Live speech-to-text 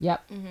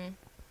Yep. Mm-hmm.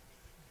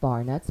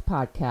 Bar Nuts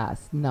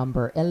Podcast,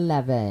 number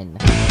 11.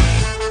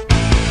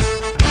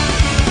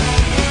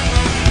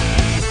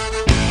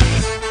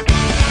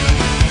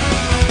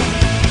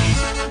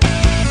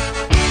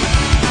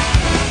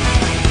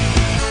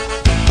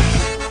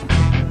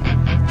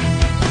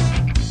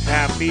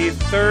 Happy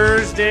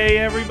Thursday,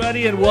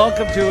 everybody, and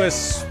welcome to a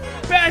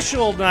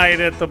special night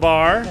at the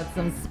bar. Got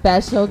some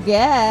special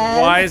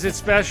guests. Why is it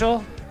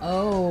special?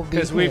 Oh,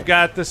 because we've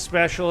got the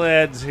special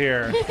eds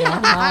here.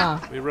 Uh-huh.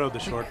 We rode the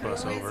short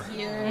bus over.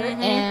 Here,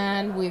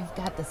 and we've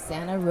got the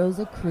Santa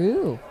Rosa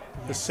crew.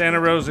 The Santa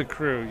Rosa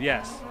crew,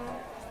 yes.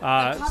 The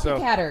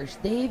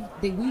copycatters.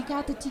 We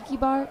got the tiki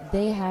bar.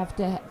 They had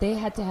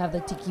to have the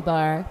tiki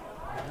bar.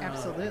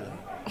 Absolutely.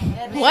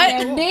 And What?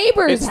 Their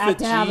neighbors It's have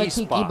the to have a G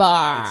tiki spot.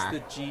 bar.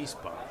 It's the G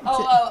spot.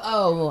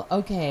 Oh,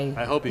 okay.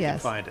 I hope you can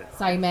Yes. find it.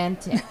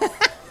 Semantics.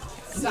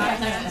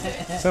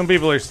 Some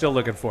people are still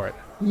looking for it.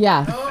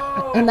 Yeah.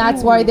 And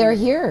that's why they're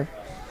here.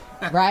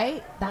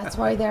 Right? That's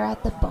why they're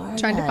at the bar.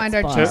 Trying to Nuts find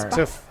our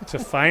bar. To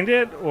find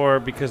it, or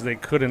because they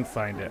couldn't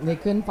find it? They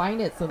couldn't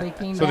find it, so they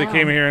came So down. they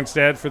came here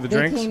instead for the They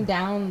drinks? came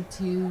down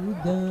to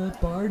the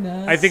bar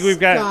nuts. I think we've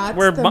got...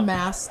 Scott's the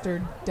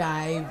master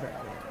diver.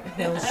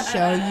 He'll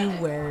show you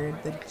where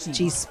the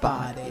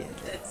G-spot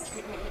is.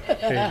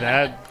 Okay,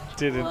 that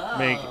didn't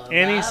make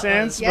any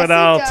sense, Yes, but it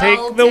I'll does.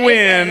 take the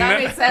win.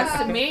 That makes sense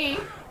to me.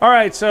 All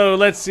right, so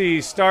let's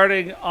see.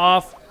 Starting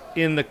off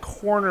in the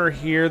corner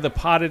here, the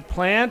potted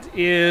plant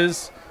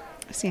is...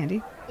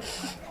 Sandy.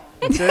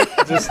 That's it?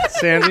 Just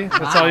Sandy?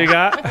 That's all you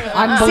got?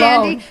 I'm blown.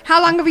 Sandy,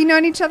 how long have we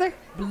known each other?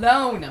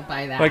 Blown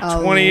by that. Like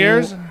 20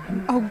 years?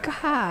 Oh,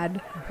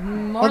 God.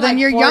 More Well, then like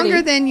you're 40.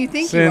 younger than you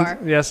think you are.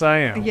 Yes, I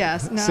am.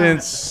 Yes. No.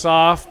 Since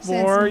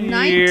sophomore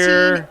Since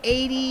year.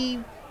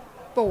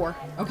 1984.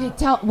 Okay,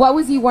 what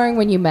was he wearing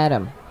when you met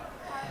him?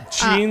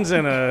 Jeans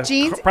and a...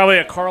 jeans? Probably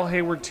a Carl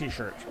Hayward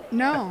t-shirt.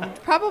 No,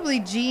 probably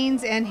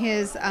jeans and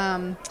his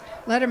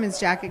Letterman's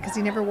jacket because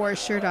he never wore a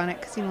shirt on it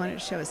because he wanted to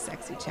show his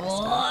sexy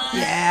chest.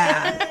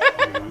 Yeah.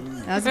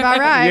 That's about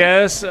right.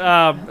 Yes,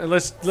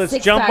 let's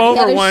Six jump pack. over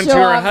Gotta one to show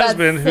her off that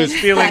husband who's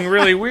six feeling pack.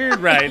 really weird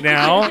right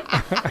now.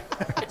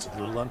 It's a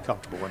little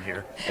uncomfortable in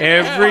here.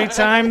 Every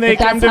time they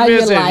But come that's to how you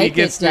visit, he like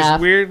gets it, this Jeff.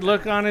 weird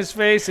look on his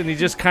face, and he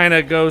just kind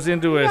of goes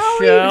into a No,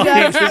 he shell. He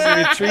doesn't.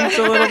 just retreats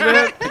a little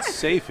bit. It's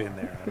safe in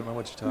there. I don't know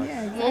what you're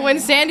talking about. Well, when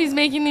Sandy's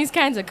making these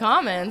kinds of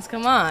comments,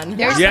 come on.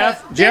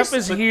 Jeff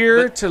is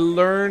here to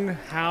learn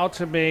how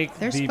to make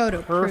There's the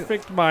photo proof.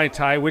 perfect Mai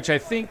Tai, which I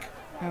think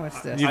Oh,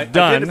 what's this? You've I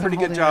done. did a pretty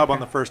good Holding job it on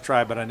the first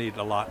try, but I need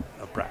a lot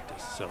of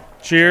practice. So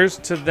cheers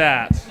to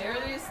that. There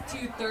it is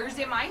to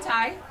Thursday Mai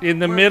Tai. In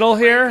the middle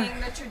here,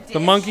 the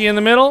monkey in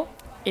the middle,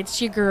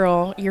 It's your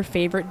girl, your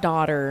favorite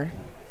daughter,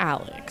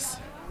 Alex.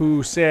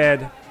 who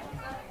said,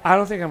 I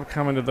don't think I'm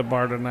coming to the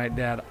bar tonight,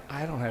 Dad.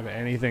 I don't have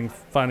anything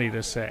funny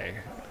to say.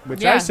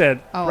 Which I Yeah. said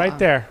Oh, right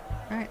there.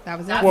 All right, that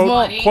was That's it.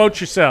 funny. Quote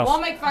yourself. We'll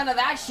make fun of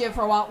that shit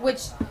for a while,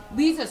 which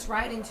leads us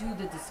right into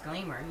the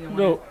disclaimer. You know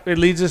No, it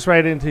leads us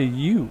right into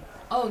you.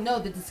 Oh, no,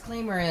 the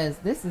disclaimer is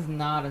this is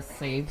not a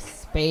safe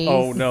space.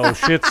 Oh, no.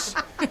 Shit's...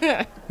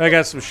 I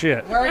got some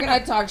shit. We're going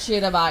to talk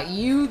shit about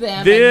you,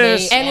 them,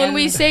 This- and And when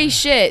we say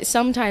shit,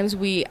 sometimes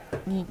we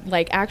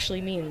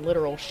actually mean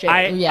literal shit.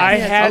 I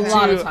Yes, had a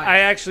lot of to. times. I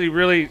actually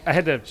really. I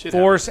had to Shit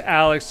force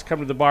Alex to come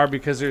to the bar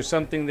because there's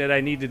something that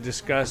I need to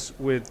discuss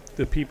with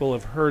the people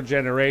of her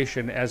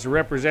generation as a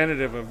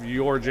representative of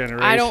your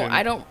generation.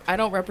 I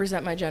don't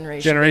represent my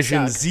generation.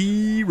 Generation They suck.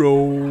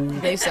 Zero.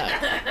 They suck.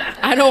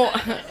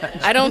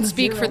 I don't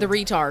speak for the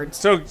retards.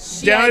 So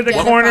down at the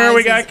corner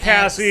we got identifies as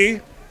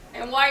Cassie,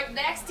 And right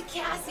next to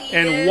Cassie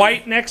and is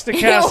white next to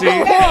Cassie.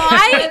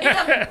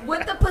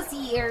 with the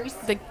pussy ears.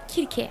 The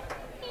kitty cat.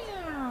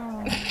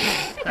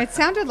 It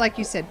sounded like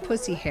you said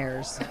pussy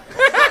hairs.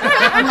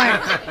 I'm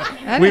like,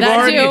 that We've is- That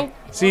already too.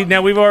 see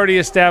now. We've already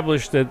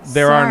established that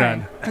there are Sorry.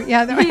 none,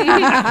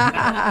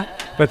 Yeah.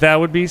 but that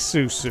would be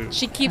Susu.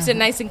 She keeps it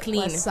nice and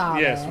clean.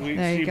 Wasabi. Yes, There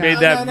she you go. made No,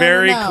 that no, no,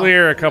 very no.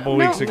 clear a couple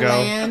weeks ago.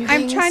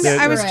 I'm trying to.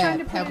 I was trying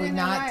to. Have put we it in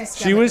not the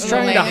discussed? She was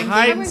trying to Landing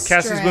hide was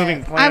Cassie's strip.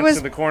 moving plants was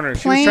in the corner.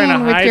 She was playing trying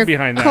to with hide your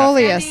behind that.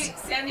 coleus.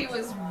 Sandy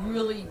was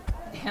really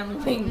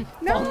handling.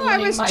 No, I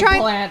fondling was my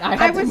trying. plant. I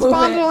had to was move it.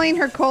 fondling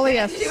her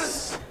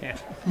coleus.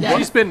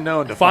 she's been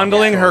known to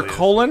Fondling her fondle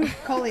colon?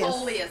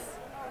 Coleus.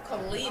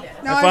 Coleus.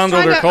 No, I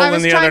fondled her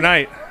colon the other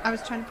trying- night. I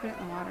was trying to put it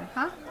in the water.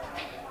 Huh?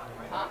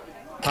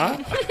 Huh?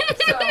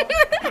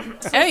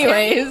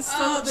 Anyways.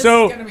 Oh, this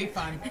So- is going to be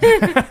fun. We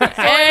got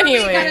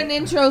Anyway. an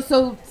intro.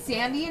 So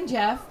Sandy and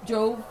Jeff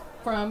drove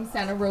from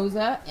Santa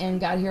Rosa and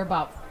got here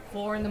about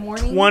 4 in the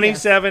morning.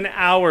 27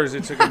 hours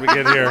it took him to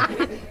get here.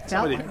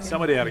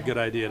 Somebody had a good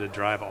idea to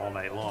drive all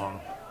night long.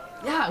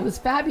 Yeah, it was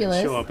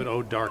fabulous. Show up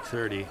at dark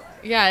 30.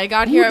 Yeah, I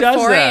got Who here at does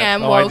 4 that?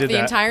 a.m., Oh, I woke did the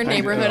that. entire I do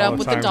neighborhood that all up the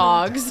with the time.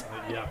 dogs.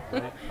 Yeah,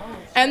 right?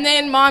 And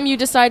then, Mom, you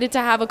decided to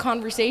have a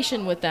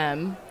conversation with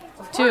them,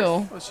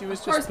 too. Well, she was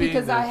Of course, just being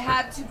because the I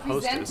had to present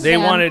hostess. to They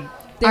them wanted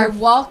their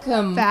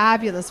welcome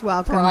fabulous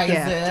welcome prizes.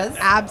 gift.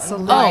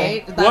 Absolutely.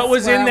 Right? What That's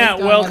was where in I that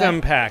going with welcome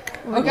it. pack?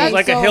 It Okay, was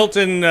like a so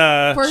Hilton.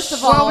 First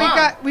of all,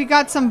 Well, we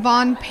got some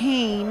Von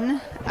Payne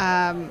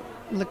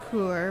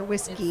liqueur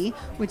whiskey,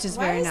 which is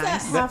Why very is that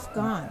nice. half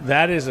gone?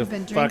 that is a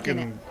been drinking fucking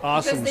it.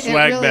 awesome Because it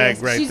swag really bag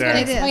is. right she's there.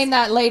 going It to is. explain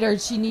that later.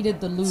 She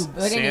needed the lube.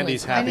 But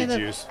Sandy's anyway, happy I know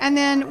juice. And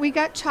then we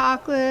got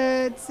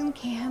chocolates and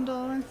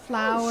candle and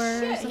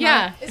flowers. and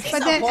Yeah. all.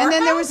 But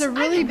then there was a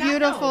really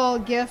beautiful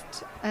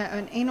gift,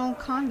 an anal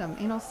condom,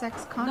 anal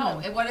sex no,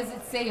 condom. what does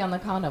it say on the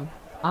condom?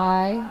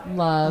 I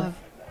love.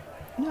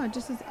 No, it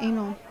just says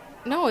anal.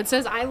 No, it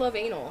says I love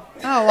anal.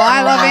 Oh, well,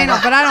 I love anal,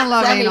 but I don't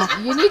love Sandy, anal.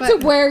 you need to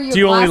wear your Do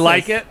you only glasses.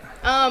 like it?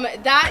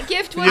 That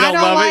gift was You don't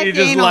don't love like it. You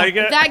just anal. like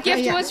it. that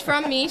gift Yeah. was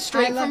from me, I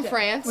straight from loved it.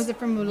 France. Was it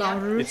from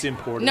Moulin Rouge? It's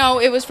imported. No,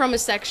 it was from a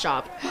sex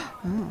shop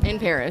in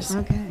Paris.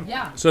 Okay.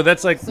 Yeah. So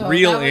that's like So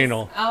real that was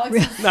anal.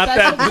 Alex's Not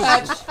special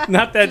that touch.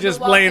 Not that To just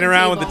the playing welcome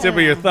around with the table. tip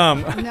of your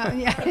thumb. No,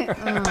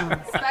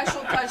 yeah.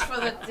 Special touch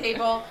for the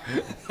table.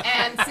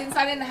 And since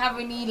I didn't have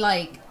any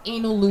like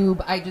anal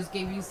lube, I just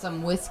gave you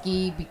some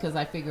whiskey because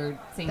I figured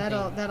same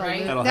That'll thing.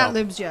 Right? That'll that help.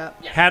 lubes you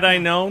up. Had I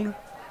known,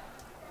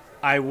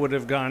 I would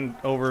have gone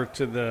over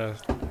to the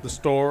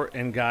store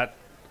and got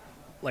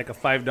like a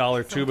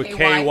 $5 tube of KY.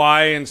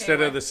 KY instead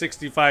of the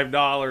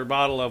 $65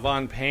 bottle of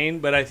Von Payne,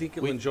 but I think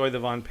you'll enjoy the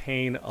Von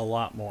Payne a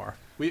lot more.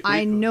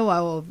 I know I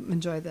will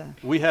enjoy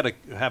that. We had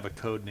to have a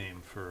code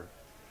name for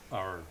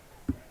our.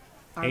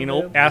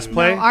 Anal lube. ass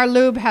play? No, our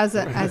lube has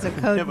a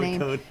code Have a name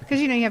code. because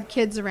you have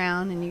kids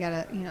around and you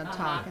gotta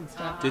talk and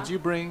stuff. Did you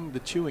bring the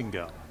chewing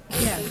gum?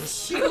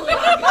 Yes.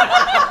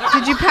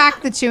 Did you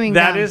pack the chewing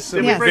gum? That is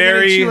a Yes. bring any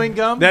very chewing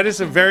gum? that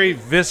is a very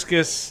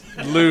viscous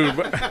lube.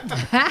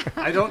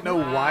 I don't know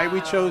why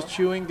we chose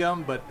chewing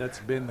gum, but that's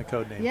been the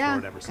code name for Yeah,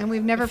 it ever since. and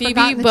we've never Phoebe,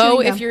 forgotten the Bo,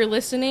 chewing if gum. you're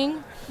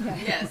listening,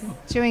 Yes.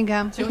 Chewing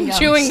gum. Chewing gum.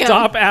 chewing gum.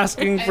 Stop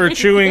asking for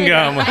chewing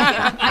gum.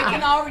 I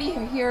can already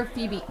hear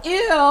Phoebe.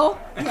 Ew.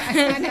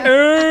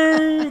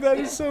 Ooh, that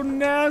is so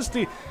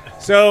nasty.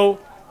 So,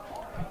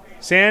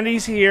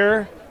 Sandy's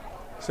here.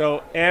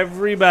 So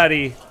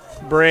everybody,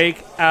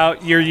 break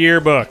out your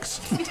yearbooks.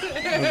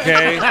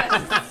 Okay.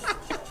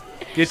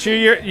 Get your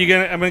year.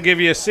 I'm gonna give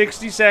you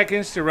 60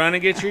 seconds to run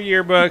and get your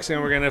yearbooks,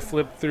 and we're gonna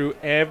flip through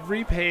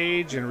every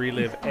page and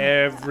relive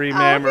every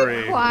memory.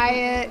 Oh, be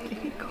quiet.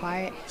 Be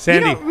quiet.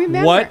 Sandy, You don't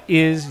remember. what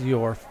is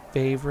your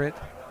favorite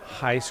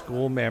high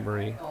school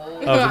memory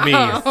of me?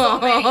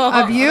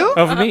 Of you?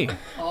 Of me.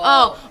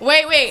 Oh,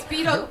 wait.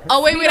 Speedo.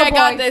 Oh, wait, Speedo I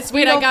got boy. this.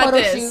 Wait, Speedo I got photo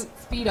this. shoot.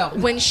 Speedo.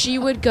 When she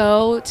would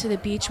go to the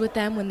beach with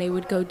them, when they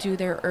would go do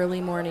their early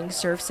morning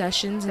surf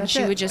sessions, and That's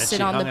she it. would just And sit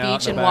she on the hung out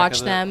beach in and the back watch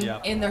of them. Yeah.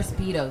 In their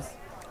Speedos.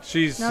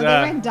 She's No, they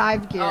were in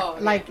dive gear, Oh,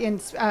 okay. like in.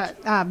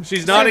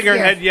 she's nodding her surf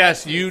gear. head.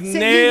 Yes, you So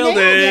nailed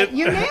it.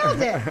 You nailed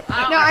it. No,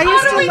 How I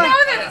used do to we like.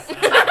 know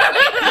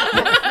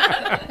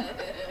this?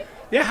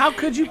 Yeah, how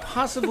could you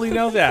possibly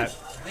know that?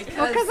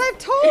 Because I've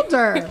told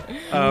her.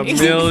 A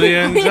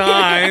million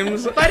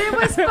times. But it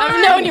was fun.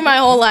 I've known you my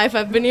whole life.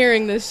 I've been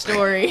hearing this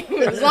story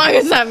as long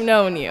as I've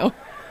known you.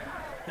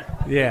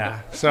 Yeah.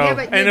 So, Yeah,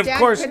 but and your of dad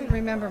course, couldn't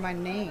remember my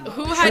name.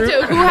 Who had to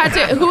go to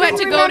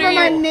remember my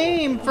your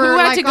name for who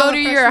had like to go all to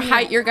the your freshman high,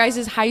 year. your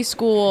guys' high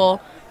school?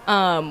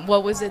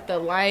 What was it? The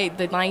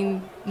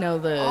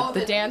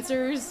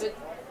dancers.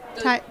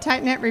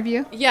 Tight net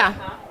review.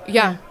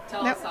 Yeah.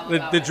 Tell No. us all the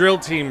about it. drill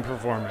team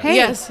performance. Hey,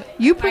 Yes.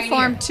 you Pioneer.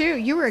 performed too.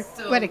 You were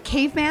what, a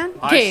caveman?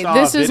 Okay, I saw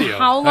this a is video.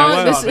 how I long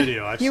was- this I saw a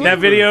video. I've You seen That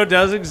it. video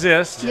does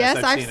exist. Yes,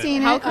 I've I've seen it.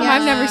 seen it. How come yeah.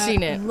 I've never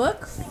seen it?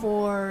 Look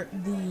for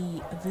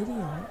the video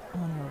on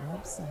our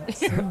website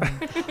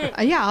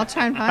soon. Yeah, I'll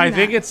try and find I that.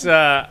 think it's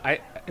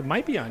it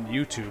might be on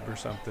YouTube or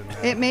something.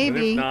 It may But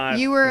if be. not,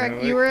 You were a we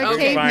caveman.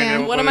 can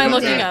find out What am I it is.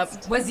 looking Yeah.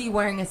 up? Was he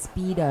wearing a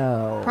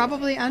Speedo?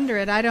 Probably under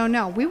it. I don't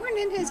know. We weren't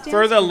in his dance.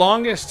 For the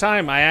longest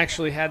time, I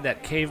actually had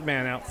that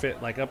caveman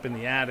outfit like up in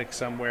the attic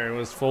somewhere. It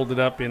was folded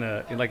up in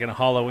a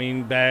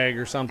Halloween bag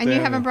or something. and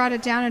you haven't brought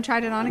it down and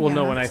tried it on Well, again.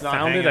 no, huh? when I It's not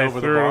found it, hanging I over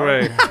the threw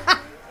it bar.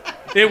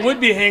 away. It would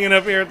be hanging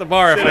up here at the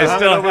bar if Should've I hung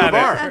still it over the had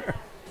bar. it.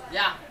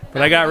 Yeah.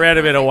 But I got rid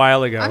of it a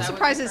while ago. I'm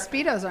surprised his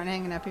Speedos aren't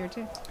hanging up here,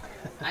 too.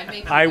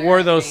 I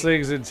wore those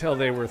things until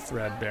they were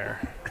threadbare.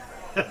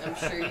 I'm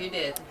sure you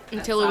did.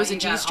 Until it was a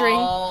G-string?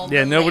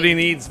 Yeah, nobody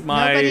needs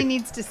Nobody my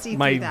needs to see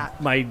my through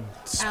that. my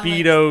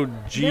speedo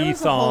There G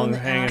was a hole thong in the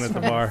hanging ass at the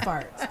from bar.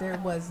 Farts. There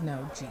was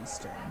no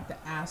G-string. The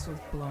ass was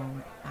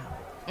blown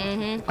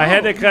out. I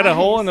had to cut a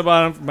hole in the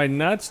bottom for my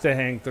nuts to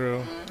hang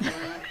through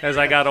as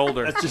I got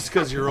older. That's just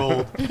because you're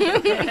old.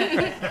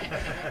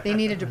 They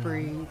needed to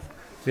breathe.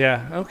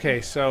 Yeah.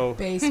 Okay. So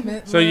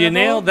Basement. So you level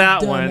nailed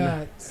that one.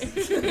 donuts.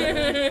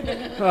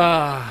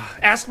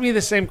 ask me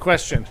the same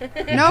question.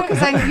 No,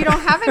 because you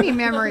don't have any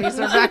memories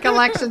or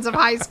recollections of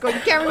high school. You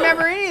can't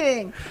remember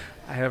anything.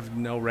 I have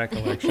no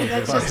recollection.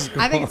 That's of high just.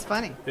 school. I think it's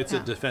funny. It's a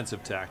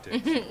defensive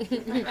tactic.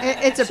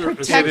 It's a Sur-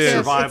 protective. it's a-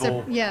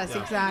 survival. yes,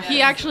 Yeah. exactly.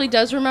 He actually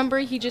does remember.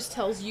 He just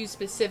tells you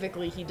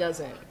specifically he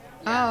doesn't.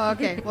 Oh,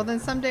 okay. Well, then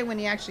someday when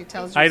he actually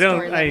tells you I a don't.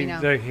 story, let me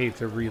know. I hate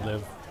to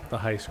relive the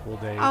high school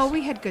days. Oh,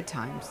 we had good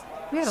times.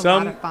 We had a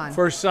some lot of fun.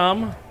 for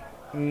some,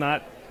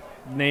 not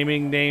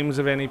naming names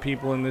of any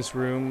people in this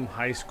room,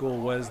 high school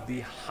was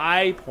the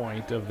high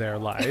point of their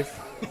life.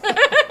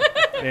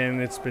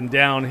 And it's been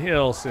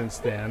downhill since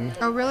then.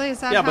 Oh, really? Is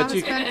that Yeah, how but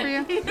it's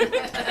been for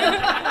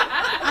you?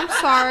 I'm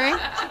sorry.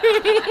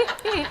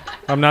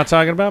 I'm not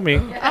talking about me.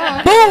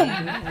 Oh. Boom!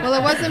 Well,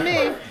 it wasn't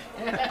me.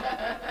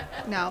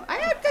 No, I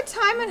had a good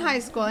time in high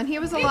school, and he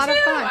was a lot of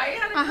fun.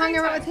 I hung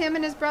around with him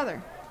and his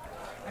brother.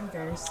 I'm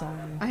very sorry.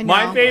 I know.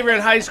 My favorite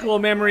high school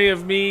memory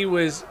of me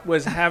was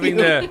having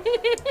the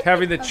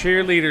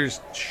cheerleaders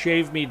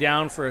shave me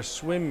down for a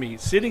swim meet,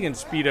 sitting in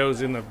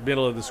Speedos in the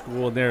middle of the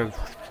school, and they're.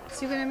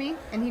 See what I mean?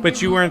 And he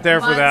But you weren't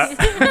there for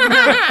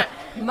that.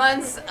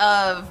 Months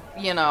of,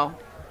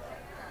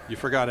 You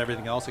forgot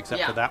everything else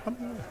except for that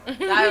one?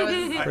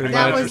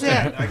 That was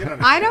it.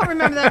 I don't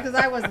remember that because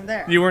I wasn't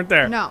there. You weren't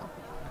there. No,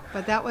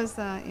 but that was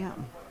yeah.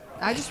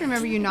 I just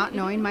remember you not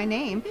knowing my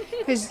name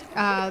because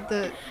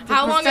the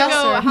How long professor,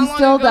 ago? How He long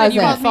still ago does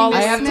did you it. follow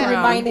I have to Smith.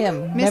 remind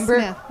him. Miss Remember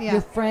Smith, yeah.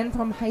 your friend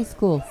from high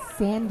school,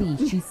 Sandy.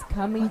 She's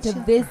coming to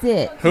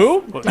visit.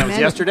 Who? That was Dementia.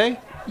 yesterday?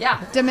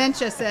 Yeah.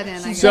 Dementia set in. I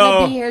guess. She's So,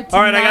 gonna be here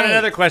all right, I got tonight.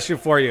 another question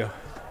for you.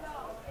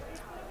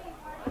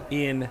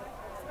 In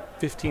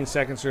 15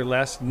 seconds or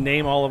less,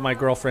 name all of my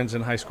girlfriends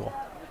in high school.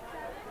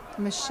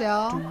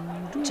 Michelle,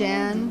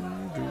 Jen.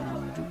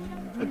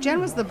 Well,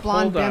 Jen was the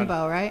blonde Hold on.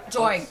 bimbo, right?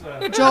 Joy.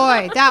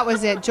 Joy, that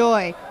was it.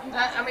 Joy.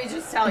 I mean,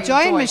 just tell you.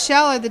 Joy and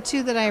Michelle are the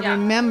two that I Yeah.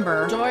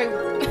 remember. Joy.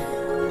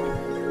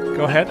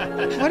 Go ahead.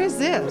 What is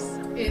this?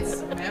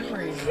 It's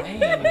memory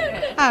lane.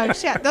 Oh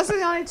shit! Those are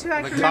the only two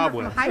I The can remember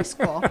cobweb. from high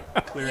school.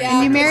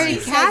 Yeah, you married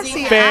because he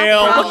Cassie Fail.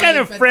 after. What kind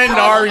of But friend that-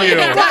 are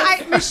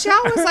you?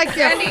 Michelle was like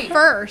your Sandy.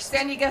 first.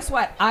 Sandy, guess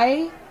what?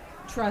 I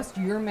trust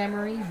your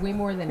memory way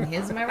more than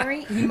his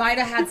memory. He might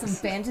have had some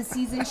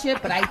fantasies and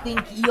shit, but I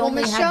think he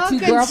only Michelle had two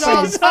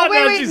Gonzalez- girlfriends. Oh, wait,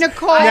 Now wait, she's-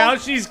 Nicole. Now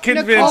she's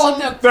convinced Nicole.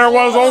 there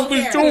was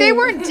only There. two. They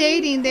weren't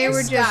dating. They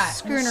were Scott, just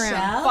screwing around.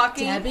 Michelle,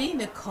 Fucking- Debbie,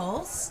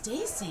 Nicole,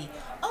 Stacy.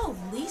 Oh,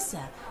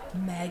 Lisa,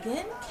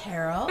 Megan,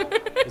 Carol.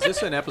 Is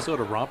this an episode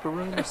of Romper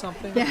Room or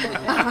something?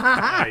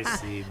 I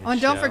see. Oh,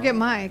 and don't forget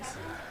Mike's.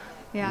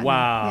 Yeah.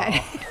 Wow.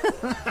 Yeah.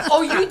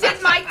 Oh, you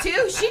did Mike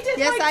too? She did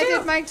Yes, Mike I too.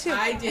 did Mike too.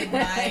 I did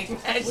Mike.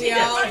 And she We did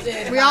all Mike.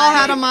 did. We all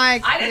had a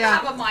Mike. I didn't yeah.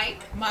 have a Mike.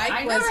 Mike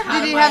I was. never how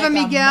Did he have a like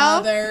Miguel?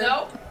 mother.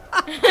 Nope.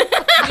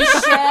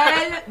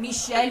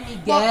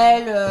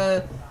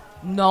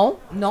 Miguel,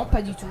 non,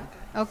 pas du tout.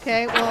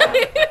 Okay. Well,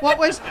 what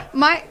was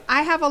my?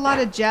 I have a lot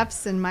of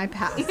Jeffs in my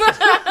past.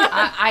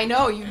 I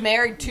know, you've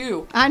married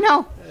two. I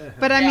know,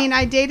 but I mean,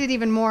 I dated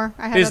even more.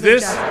 I had Is other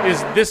this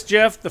Jeffs. is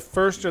Jeff the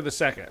first or the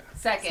second?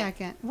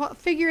 Second. Well,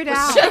 figure it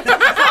out.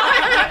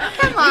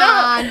 Come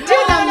on, do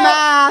the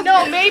math.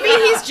 No, maybe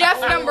he's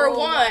Jeff number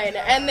 1,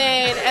 and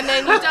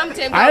then you dumped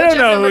him. I got don't Jeff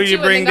know number who 2, you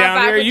and bring then got down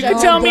back here. with You Jeff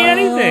can tell me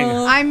number anything.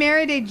 I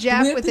married a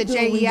Jeff with a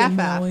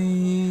J-E-F-F.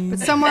 But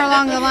somewhere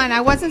along the line,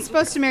 I wasn't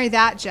supposed to marry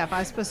that Jeff. I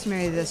was supposed to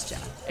marry this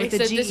Jeff with So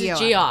the this is G-E-O.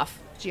 G-off.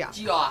 G-off.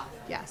 Gia.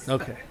 Yes.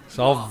 Okay, it's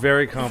all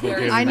very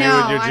complicated. I You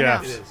know. and your I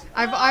know. Jeffs.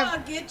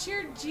 I've Get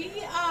your G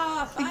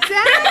off.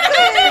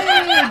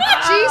 exactly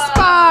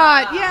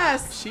G-spot.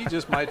 Yes. She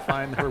just might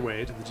find her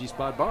way to the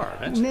G-Spot bar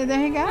eventually.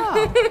 There you go.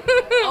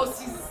 Oh,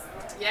 she's,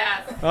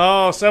 yes.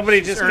 Oh,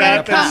 somebody just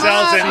got Come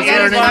themselves on, an you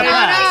gotta invite come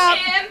on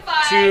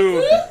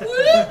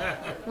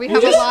up. to. We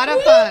have a lot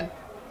of fun.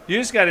 You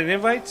just got an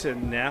invite to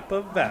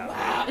Napa Valley.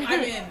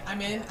 I'm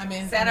in.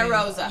 Santa I'm in.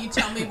 Rosa. You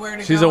tell me where to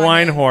go. She's a I'm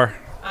wine in. whore.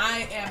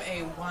 I am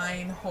a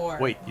wine whore.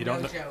 Wait, you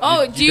don't No know? joke.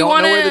 Oh, You do you don't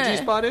want know where the to?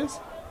 G-Spot is?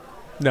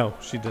 No,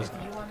 she doesn't.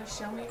 You want to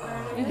show me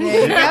where?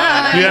 There you go. You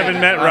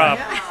haven't met Rob.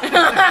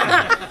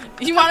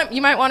 You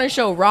might want to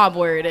show Rob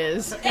where it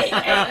is. Hey.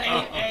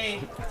 I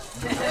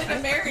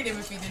married him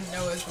if he didn't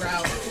know his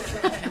route.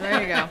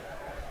 There you go.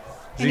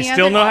 Does he Any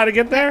still other- know how to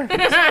get there?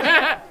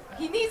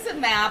 He needs a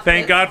map.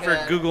 Thank that's God for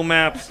good. Google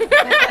Maps.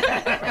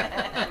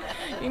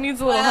 He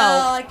needs a little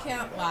Well, help. I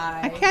can't lie.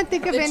 I can't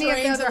think of the any of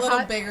the train's other a little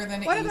high, bigger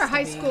than it what used other to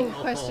high be. school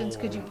questions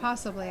could you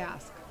possibly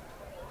ask?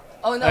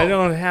 Oh, no. I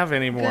don't have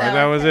any more. No.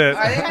 That was it.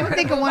 Are they I would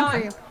think of one for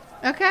you.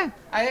 Okay.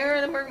 Are they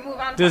ready to move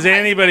on? Does from high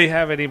anybody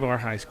have any more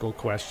high school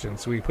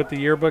questions? We put the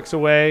yearbooks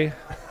away.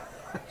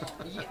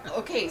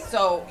 Okay,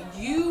 so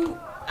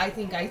I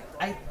think I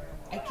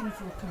can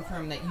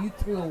confirm that you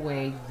threw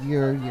away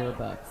your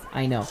yearbooks.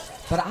 I know.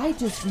 But I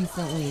just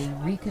recently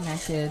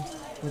reconnected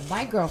with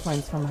my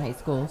girlfriends from high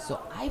school,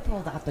 so I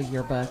pulled out the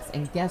yearbooks,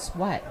 and guess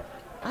what?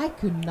 I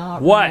could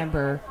not What?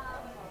 remember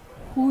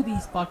who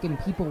these fucking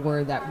people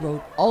were that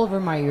wrote all over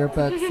my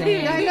yearbooks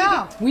saying I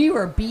know. we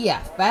were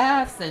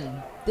BFFs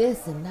and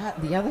this and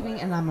that, the other thing,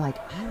 and I'm like,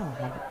 I don't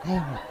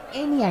have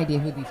any idea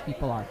who these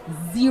people are.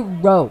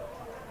 Zero.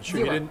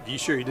 You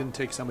sure you didn't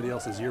take somebody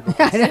else's yearbook?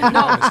 No,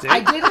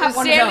 I did have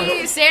one of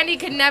those. Sandy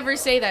could never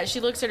say that. She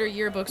looks at her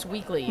yearbooks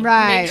weekly.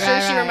 Right, Make sure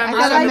right, she right. remembers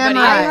I gotta everybody.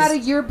 memorize. I had a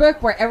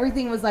yearbook where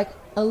everything was like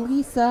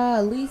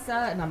Elisa,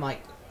 and I'm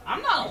like,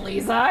 I'm not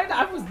Elisa.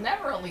 I was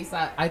never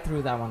Elisa. I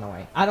threw that one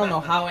away. I don't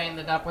know how I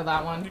ended up with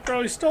that one. You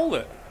probably stole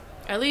it.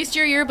 At least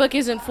your yearbook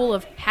isn't full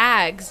of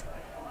hags.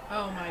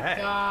 Oh my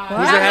Hey. God. Who's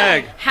a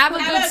hag? Have a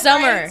Have good a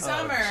summer. great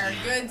summer.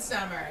 Good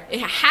summer.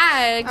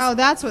 Hags. Oh,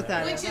 that's what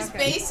that Which is. is Okay.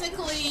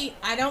 basically,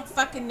 I don't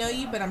fucking know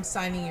you, but I'm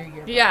signing your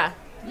yearbook. Yeah.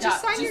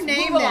 Just sign your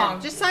name move then.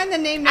 along. Just sign the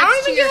name I next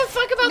don't to even your give a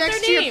fuck about next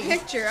their to name. your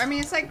picture. I mean,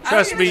 it's like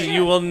Trust me,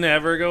 you will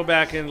never go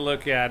back and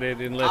look at it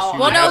unless you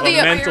Well, no, have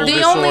a mental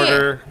the only-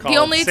 disorder the called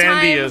only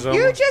time- Sandyism.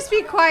 You just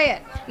be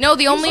quiet. No,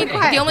 the only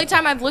okay.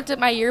 time I've looked at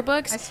my I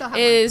yearbooks still have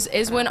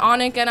is when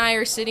Annika and I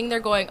are sitting there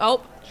going,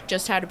 "Oh,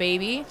 just had a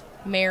baby,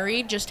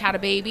 married, just had a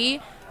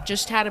baby,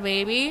 just had a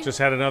baby, Just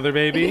had another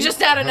baby.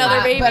 just had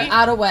another baby." But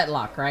out of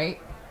wedlock, right?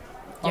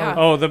 Yeah.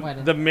 Oh,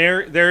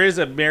 Wedding. there is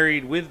a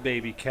married with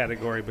baby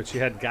category, but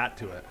you had got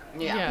to it.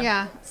 Yeah.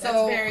 Yeah.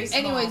 So, very small.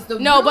 anyways, the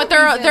No, real but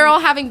they're reason all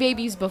having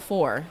babies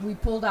before. we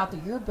pulled out the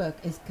yearbook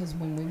is because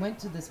when we went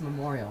to this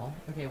memorial,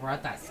 okay, we're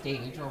at that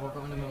stage, or we're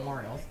going to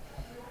memorials.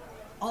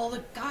 All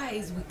the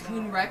guys, we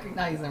couldn't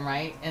recognize them,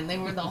 right? And they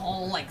were the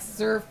whole like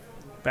surf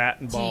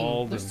Fat and team,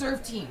 bald. the and-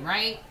 surf team,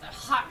 right? The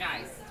hot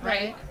guys,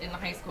 right? In the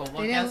high school.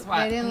 Well, They guess didn't- what?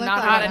 they didn't look Not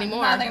like hot them.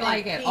 anymore. Nothing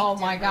like it. peaked Oh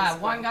my in high god!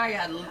 school. One guy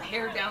had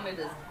hair down at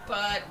his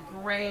butt,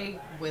 gray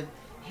with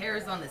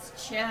hairs on his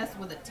chest,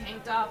 with a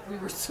tank top. We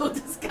were so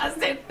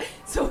disgusted.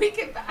 So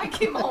I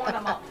came home and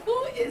I'm like,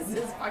 who is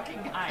this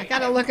fucking guy? I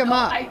gotta have look him no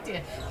up.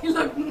 idea. He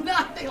looked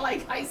nothing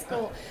like high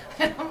school.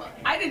 And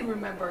I didn't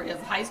remember his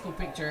high school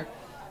picture,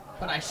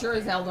 but I sure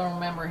as hell don't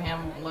remember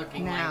him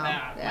looking Now, like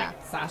that, yeah.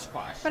 like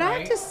Sasquatch. But right? I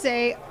have to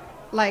say,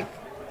 like,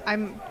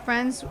 I'm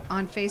friends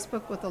on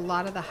Facebook with a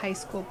lot of the high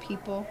school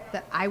people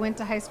that I went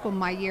to high school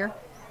my year.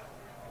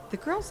 The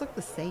girls look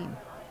the same.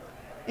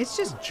 It's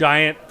just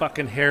Giant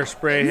fucking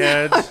hairspray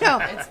heads. no.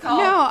 It's called.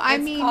 No, I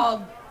it's mean-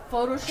 called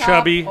Photoshop.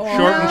 Chubby, or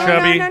short and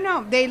chubby.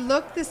 No. They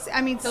look this.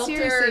 I mean, seriously.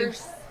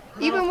 filters,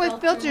 Even little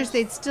with filters,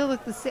 they'd still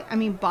look the same. I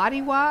mean,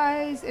 body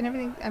wise and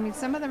everything. I mean,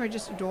 some of them are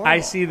just adorable. I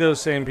see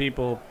those same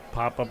people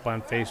pop up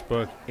on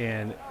Facebook,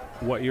 and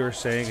what you're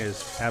saying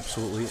is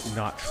absolutely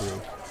not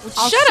true.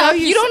 I'll Shut show up!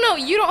 you You don't some-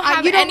 know. You don't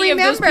have you don't any of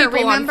those remember,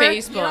 people remember? on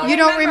Facebook. You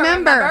don't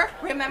remember.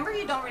 Remember,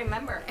 you don't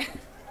remember.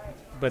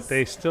 But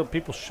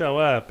people show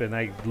up, and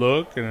I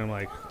look, and I'm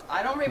like,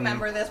 I don't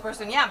remember this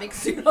person. Yeah,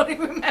 because you don't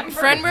even remember.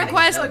 Friend I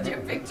request showed you a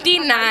picture.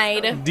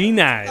 denied.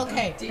 denied.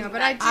 Okay. No,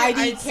 but I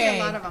see a IDK.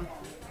 lot of them.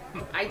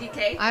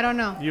 IDK. I don't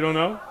know. You don't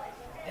know?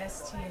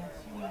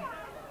 STFU.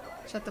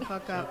 Shut the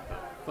fuck up.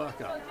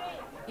 Fuck up.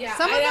 Yeah,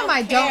 Some of them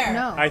I don't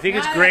know. I think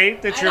it's Not-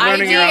 great that you're I-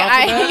 learning your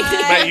I-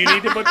 alphabet, but you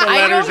need to put the I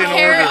letters don't in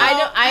care. order.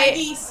 I-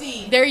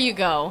 IDC. There you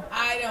go.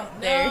 I don't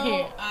There know.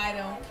 you- I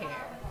don't care.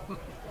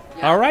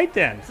 All right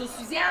then. So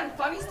Suzanne,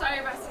 funny story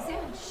about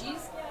Suzanne.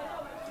 She's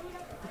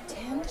the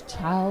 10th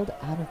child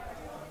out of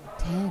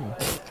 10.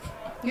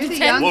 You're the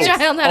 10 youngest.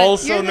 child out of-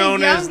 Also You're the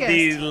known as the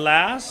youngest.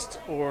 last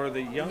or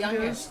the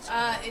youngest.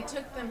 It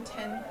took them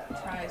 10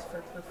 tries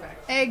for perfection.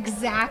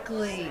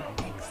 Exactly.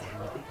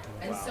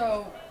 And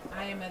so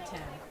I am a 10.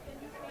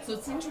 So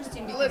it's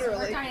interesting because her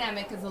Literally.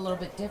 dynamic is a little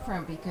bit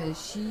different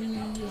because she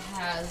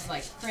has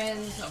like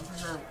friends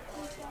of her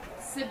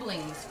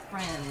siblings,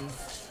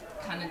 friends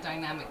kind of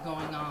dynamic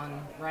going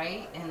on,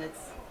 right? And it's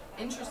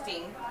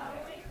interesting.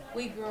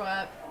 We grew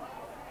up,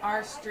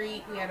 our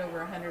street, we had over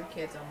 100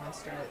 kids on one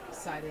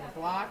side of the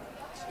block.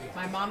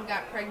 My mom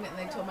got pregnant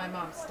and they told my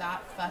mom,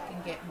 stop fucking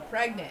getting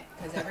pregnant.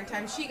 Because every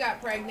time she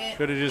got pregnant,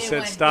 Coulda just it said,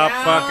 went "Stop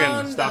down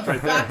fucking." the Stop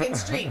right there. fucking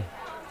street.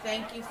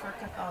 Thank you for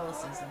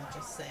Catholicism,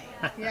 just saying.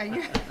 Yeah,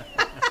 you.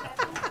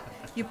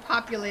 You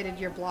populated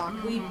your block.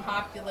 We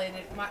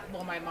populated, my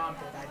mom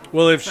did, I did.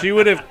 Well, if she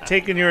would have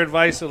taken your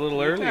advice a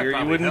little earlier, you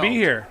probably wouldn't be helped.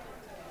 here.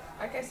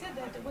 Like I said,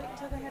 they had to wait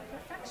until they had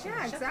perfection.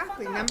 Yeah, Shut the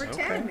exactly. fuck up. Number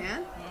 10, Okay.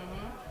 man.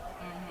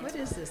 What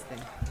is this thing?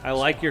 I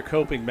like your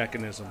coping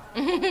mechanism.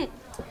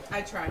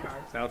 I try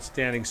hard. It's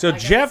outstanding. So I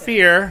gotta Jeff say.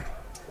 here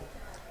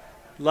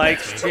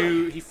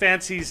he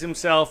fancies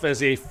himself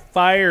as a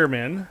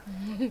fireman,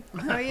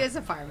 Oh, he is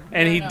a fireman.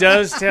 and he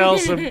does tell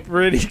some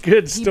pretty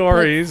good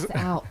stories He puts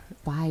out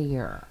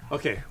fire.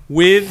 Okay.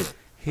 with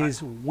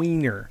his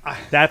wiener.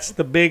 That's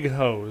the big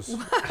hose.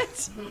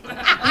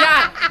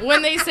 Yeah,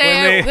 when they say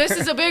When they- this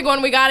is a big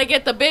one, we got to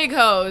get the big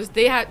hose.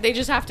 They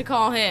just have to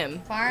call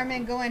him.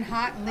 Firemen go in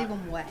hot and leave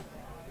them wet.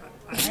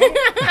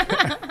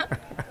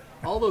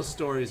 All those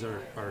stories are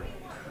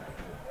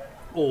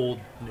old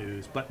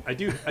news, but I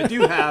do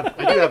have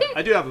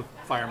a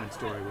fireman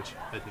story which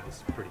I think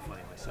is pretty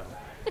funny myself.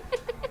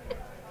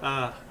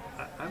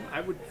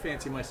 I would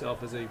fancy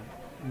myself as a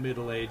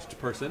middle-aged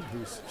person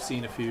who's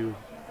seen a few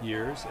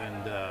years,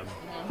 and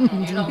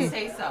You don't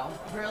say so.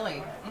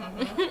 Really.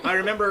 I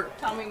remember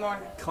Tell me more.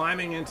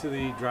 climbing into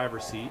the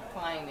driver's seat,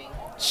 Climbing.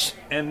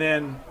 and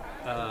then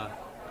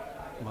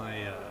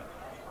my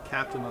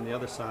captain on the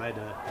other side,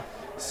 a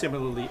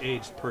similarly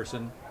aged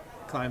person,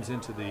 climbs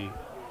into the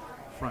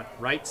front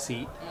right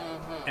seat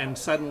and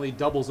suddenly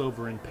doubles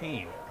over in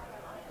pain.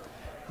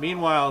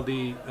 Meanwhile,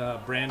 the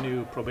brand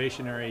new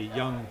probationary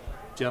young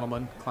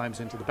gentleman climbs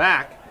into the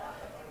back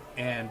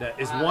and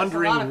is there's a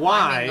wondering lot of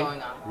climbing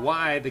going on.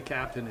 why the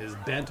captain is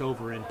bent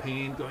over in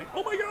pain, going,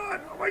 "Oh my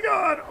god! Oh my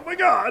god! Oh my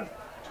god!"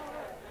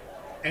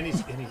 And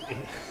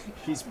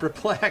he's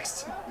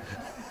perplexed.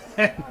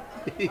 And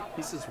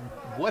he says,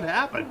 "What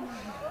happened?"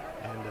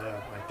 And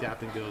my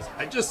captain goes,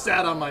 "I just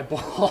sat on my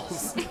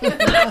balls."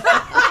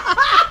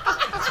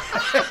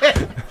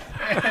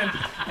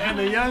 and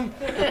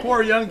the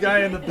poor young guy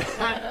in the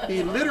back,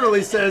 he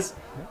literally says,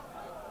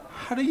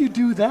 "How do you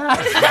do that?"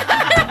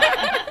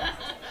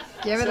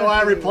 Give it So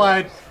I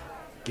replied,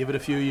 "Give it a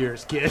few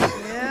years, kid."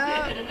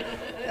 Yeah,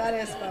 that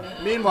is funny.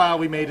 Meanwhile,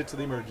 we made it to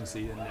the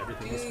emergency and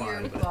everything was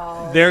fine.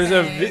 But There's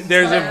a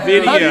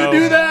video. how do you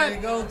do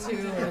that? Go to.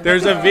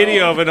 There's a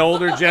video of an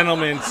older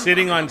gentleman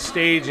sitting on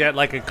stage at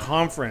like a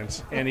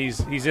conference, and he's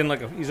in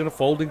a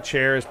folding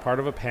chair as part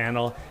of a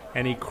panel,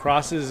 and he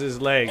crosses his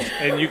legs,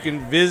 and you can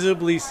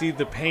visibly see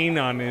the pain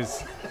on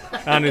his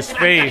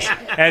face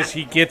as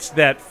he gets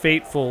that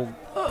fateful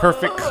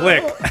perfect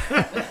click.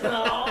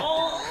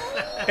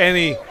 And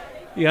he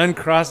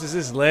uncrosses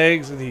his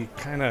legs and he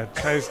kind of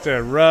tries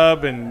to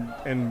rub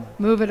and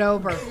Move it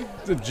over.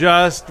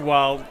 adjust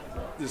while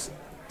this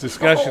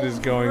discussion is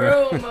going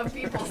on. Room of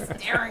people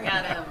staring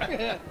at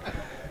him.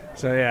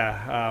 So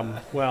yeah,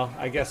 well,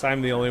 I guess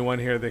I'm the only one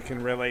here that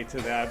can relate to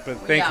that. But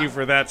thank Yeah. you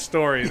for that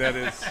story. That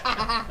is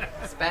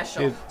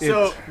Special.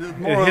 So the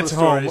moral of hits the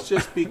story home. is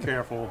just be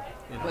careful.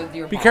 With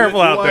your Be balls. careful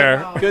You out want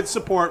there. Good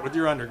support with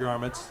your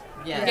undergarments.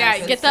 Yes. Yeah,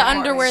 Good get the support.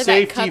 underwear that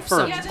Safety cups first.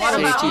 them. Yeah,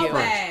 Safety ball first.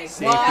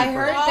 bags. Well, I Safety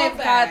heard Ball they've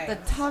got the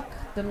bags. tuck,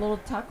 the little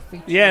tuck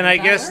feature. Yeah, and I Is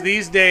that guess right?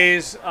 these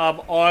days,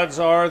 odds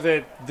are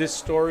that this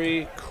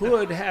story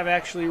could have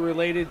actually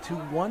related to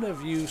one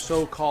of you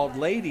so-called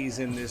ladies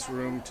in this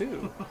room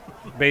too,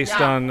 based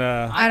Yeah. on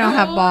I don't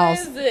have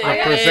balls. the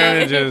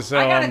percentages. So,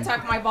 I gotta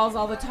tuck my balls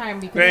all the time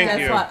because Thank guess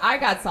you. what? I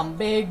got some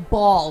big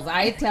balls.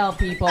 I tell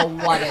people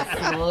what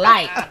it's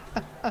like.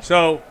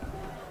 so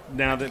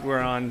now that we're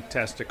on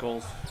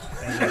testicles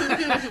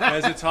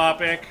as a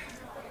topic,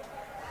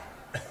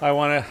 I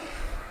want to.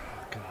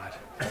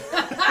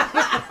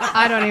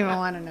 I don't even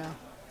want to know.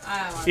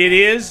 It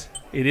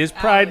is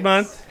Pride Alex.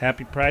 Month.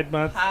 Happy Pride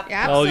Month,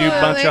 Yeah, all you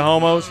bunch of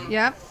homos.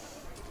 Yep.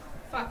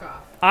 Fuck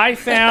off. I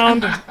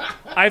found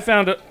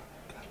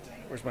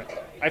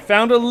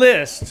a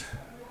list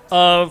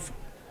of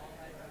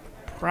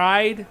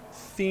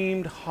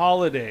Pride-themed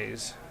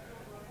holidays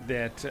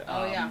that.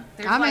 Oh yeah,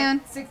 there's I'm like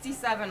in.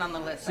 67 on the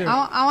list.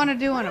 I want to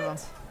do one of them.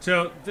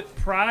 So the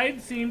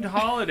Pride-themed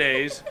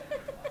holidays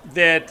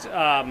that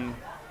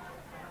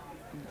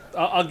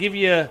I'll give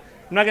you.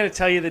 I'm not going to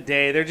tell you the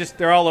day.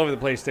 They're all over the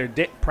place. They're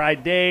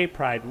Pride Day,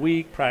 Pride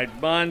Week,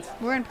 Pride Month.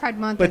 We're in Pride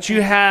Month. But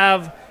you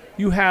have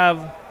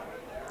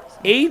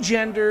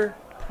Agender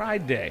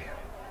Pride Day.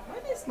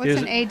 What's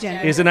is- an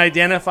agent? Is an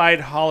identified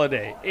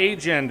holiday.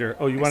 Agender.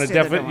 Oh, you want to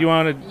Say that You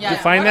want to Yeah,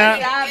 define what that?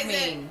 does that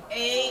Is mean?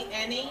 it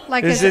A-N-E?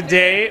 Like It's a- a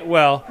day.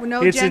 Well,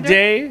 No it's gender? a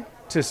day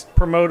to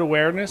promote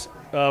awareness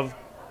of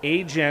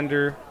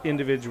agender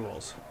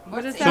individuals.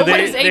 What is So that? What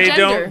they is they agender?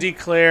 don't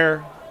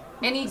declare.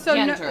 Any So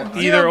no- gender.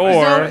 Either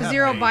or.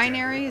 Zero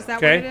binary. Is that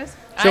what Okay. it is?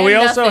 So I we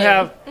am also nothing.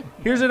 have.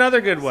 Here's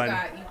another good one.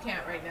 Scott, you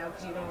can't right now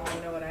because you don't want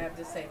to know what I have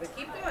to say, but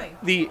keep going.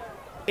 The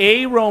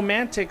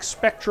Aromantic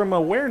Spectrum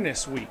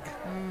Awareness Week.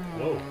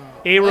 Whoa.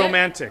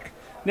 Aromantic.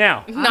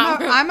 Now,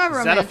 I'm a Is that a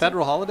romantic.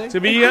 federal holiday? to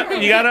be, you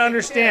got to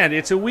understand,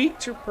 it's a week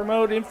to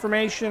promote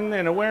information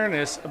and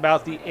awareness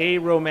about the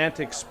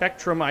aromantic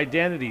spectrum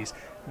identities.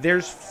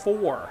 There's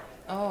 4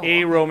 Oh,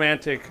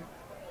 aromantic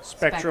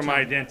spectrum Spectrum.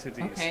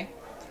 identities. okay.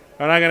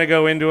 I'm not going to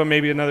go into them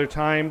maybe another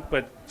time,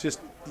 but just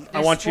I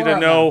There's want you 4 to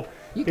of know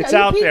You it's you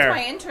out piqued there.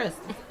 my interest.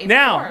 It's 4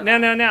 Now, of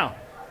them. now.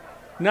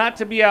 Not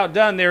to be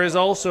outdone, there is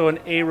also an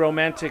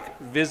Aromantic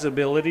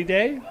Visibility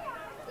Day,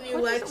 You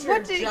let your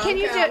What did- junk can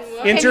you out. do-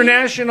 What?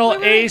 International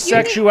Wait, wait,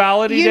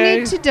 Asexuality you Day.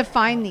 need to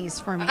define these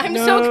for me. I'm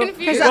No. so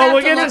confused. I Well, have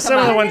we'll to get into look some of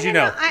them the up. ones you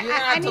know.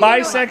 I need to know.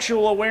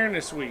 Bisexual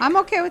Awareness Week. I'm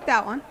okay with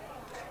that one.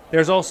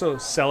 There's also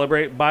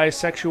Celebrate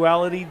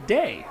Bisexuality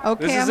Day.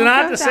 Okay, This is I'm not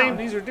okay the with that same. one.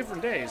 These are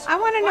different days. I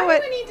want to know Why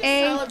what do we need to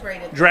a. celebrate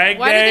it? Drag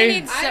Why do they Day.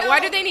 need? Why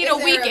do they need a Is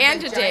there week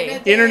and a vagina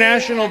day?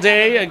 International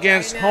Day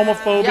against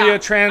homophobia, Yeah, I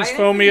think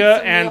transphobia,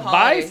 it's a and real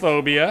holiday.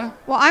 biphobia.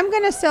 Well, I'm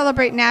going to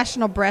celebrate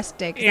National Breast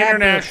Day. 'cause I have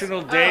boobs.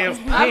 International Day of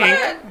I'm Pink.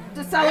 gonna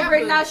to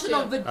celebrate Yeah,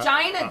 National too.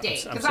 Vagina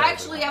Day I'm because sorry. I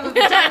actually have a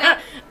vagina.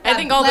 I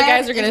think all the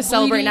guys are going to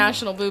celebrate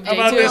National Boob How Day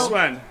about too. this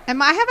one?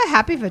 And I have a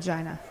happy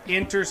vagina.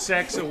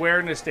 Intersex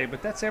Awareness Day,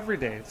 but that's every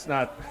day. It's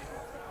not.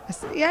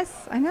 Yes,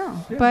 I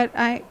know. But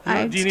I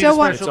Do you need still a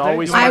want. special It's day?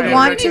 always You want I Friday, it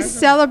want every to day?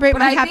 celebrate But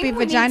my I happy think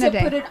we vagina need to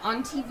day. put it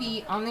on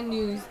TV on the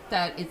news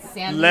that it's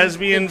Sandy's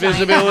Lesbian vagina.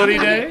 Visibility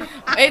Day.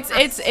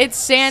 It's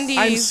Sandy's.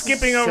 I'm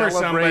skipping over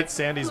some, Celebrate but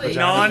Sandy's Please.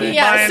 vagina. Day.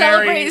 Yeah,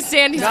 celebrate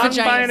Sandy's vagina.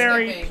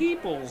 Non-binary Skipping.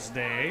 Peoples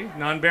Day,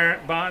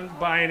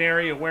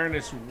 Non-binary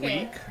Awareness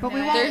Week, But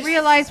we There's- won't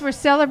realize we're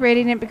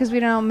celebrating it because we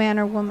don't know man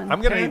or woman.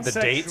 I'm going to need the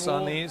dates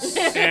on Pansexual these.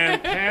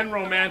 and Pan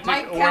Romantic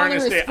My calendar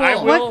Awareness is Day. full. I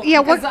will. What? Yeah.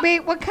 What? Because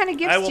Wait. What kind of I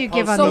gifts will do you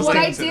give post on So those what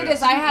I things it did is.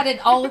 is I had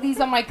all of these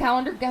on my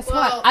calendar. Guess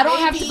Well, what? I don't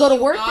have to maybe go to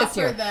you work this offer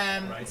year.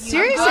 Them,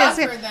 Seriously,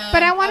 offer it's- them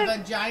but I wanted- a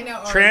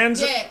vagina or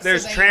Trans, a dick so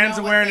there's they Trans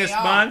know what Awareness they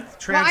are. Month, Well,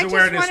 Trans I just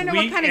Awareness want to know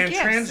what Week, kind of and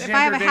gifts. Transgender If I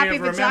have a Day happy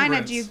of vagina,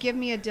 Remembrance. do you give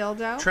me a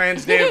dildo?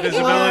 Trans Day of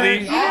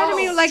Visibility. You know what I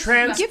mean? Like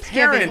gift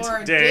giving. Transparent Or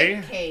a Day.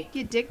 dick cake.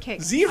 You dick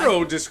cake.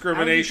 Zero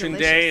discrimination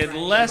day delicious.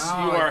 unless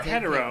Oh, you I are think it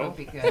hetero. would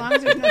be good. As long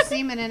as there's no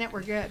semen in it,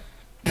 we're good.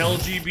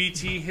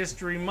 LGBT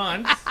History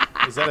Month.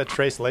 Is that a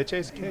Tres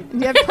Leches cake?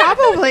 Yeah,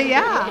 probably,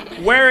 yeah.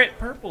 Wear It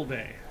Purple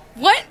Day.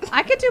 What?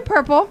 I could do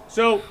purple.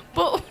 So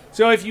But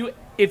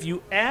if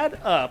you add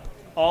up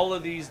all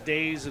of these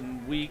days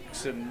and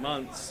weeks and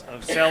months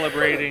of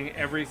celebrating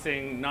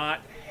everything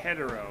not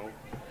hetero,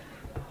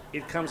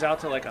 it comes out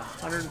to like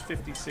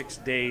 156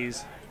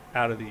 days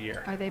out of the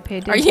year. Are they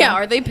paid days off?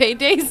 are they paid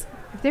days?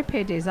 If they're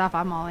paid days off,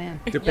 I'm all in.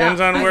 Depends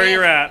Yeah, on I'm where in.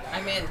 you're at.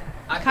 I'm in.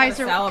 I've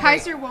Kaiser got to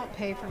Kaiser won't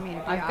pay for me to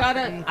be I've off got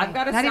for to. anything. I've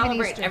got to Not even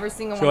celebrate Easter. every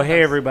single So one. hey of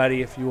those.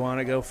 everybody, if you want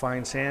to go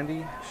find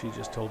Sandy, she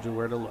just told you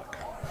where to look.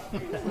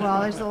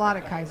 Well, there's a lot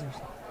of Kaisers.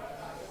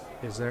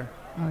 Is there?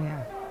 Oh,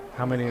 yeah.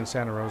 How many in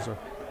Santa Rosa,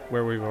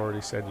 where we've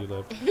already said you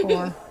live? 4.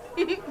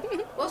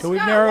 Well, So we've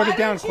Scott, narrowed why it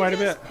down don't you quite a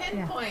just bit.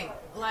 Pinpoint,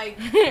 like,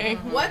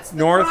 what's the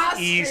cross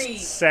Northeast street?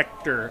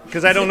 sector.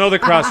 Because I don't know the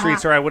cross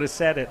streets or I would have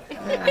said it.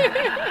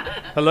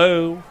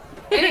 Hello.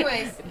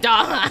 Anyways,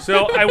 Duh.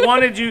 So I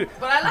wanted you,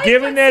 but I like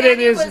given that that it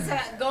Sandy is,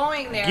 was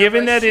going there.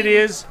 given but that it she-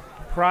 is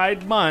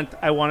Pride Month,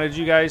 I wanted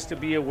you guys to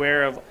be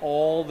aware of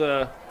all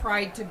the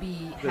pride to be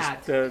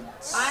had. the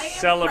I am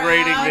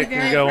celebrating proud, that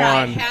very can go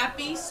proud. on.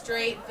 Happy,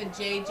 straight,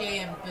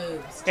 vajayjay, and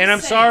boobs. Just And I'm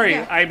saying. sorry,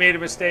 Yeah. I made a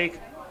mistake.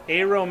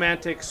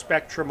 Aromantic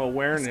spectrum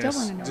awareness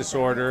wanna know what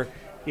disorder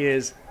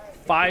is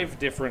 5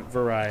 different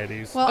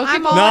varieties. Well, Okay,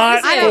 I'm but all,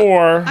 Not I don't,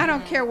 4. I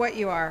don't care what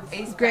you are.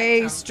 A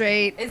Gray, spectrum.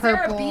 straight, Is there a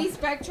purple. B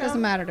spectrum?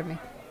 Doesn't matter to me.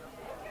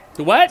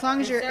 What? As long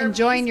as Is you're there a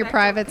enjoying B your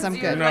spectrum? privates, I'm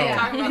 'Cause you good. No. were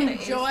talking about the A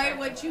Enjoy spectrum.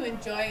 what you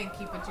enjoy and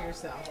keep it to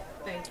yourself.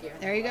 Thank you.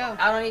 There you go.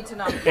 I don't need to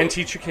know. And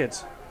teach your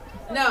kids.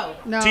 No.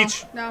 No.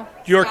 Teach No.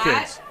 your Scott,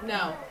 kids.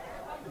 No.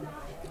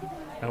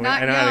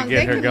 Not I know how young. to They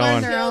get her can learn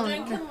going. their own.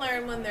 Children can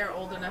learn when they're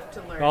old enough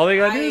to learn. All they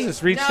gotta do is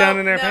just reach down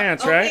in their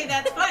pants, okay, right? Okay,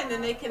 that's fine.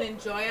 Then they can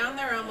enjoy on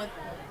their own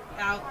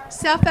without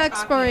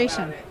Self-exploration.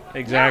 talking about it.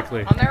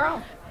 Exactly. On their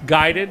own.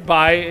 Guided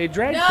by a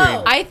drag No.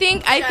 queen. I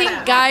think Shut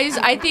up. guys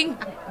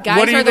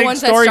What do are you the think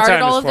ones that story started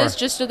time all is of this for?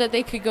 just so that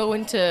they could go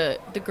into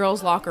the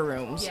girls' locker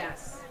rooms.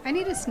 Yes. I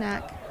need a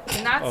snack.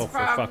 And that's Oh, for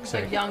from fuck's the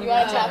sake. young You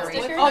want a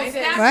generation. chopstick? Oh,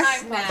 snack What?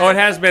 time now. Oh, it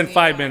has been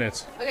 5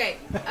 minutes. Okay,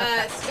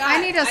 Scott. I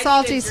need a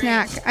salty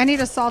snack. I need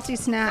a salty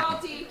snack.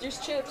 Salty.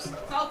 Just chips.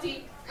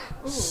 Salty.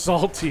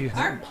 Salty.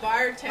 Our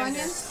bartender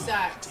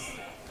sucks.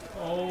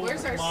 Oh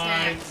Where's our my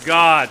snacks?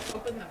 God.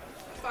 Open the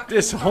fucking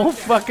This whole podcast.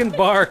 fucking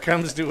bar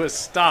comes to a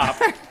stop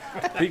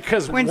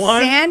because When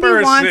one Sandy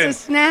person. wants a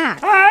snack.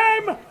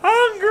 I'm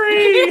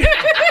hungry.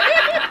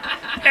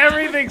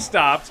 Everything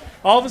stops.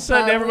 All of a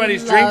sudden, But we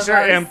everybody's love drinks are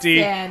our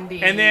empty,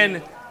 Sandy. and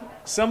then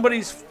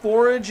somebody's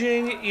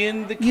foraging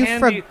in the You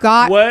candy.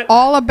 forgot what,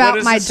 all about what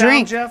is my the sound,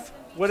 drink. Jeff?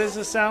 What is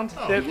the sound?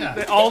 Oh, That- yeah.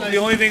 that the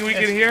only thing we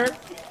can hear.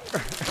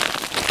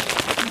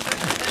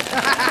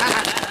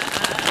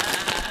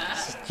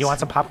 You want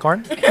some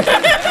popcorn? So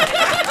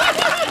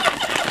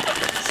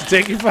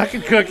take your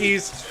fucking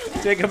cookies,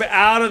 take them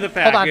out of the Hold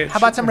on. package. How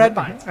about some red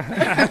vine?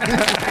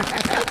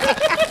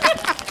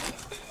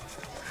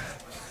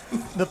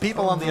 The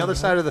people on the other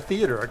side of the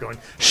theater are going,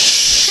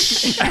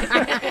 shh.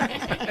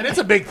 And it's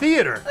a big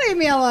theater. Leave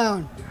me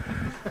alone.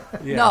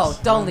 Yes. No,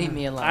 don't leave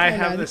me alone. I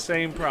have the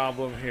same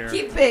problem here.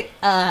 Keep it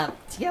up.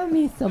 Tell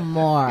me some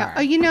more. Yeah.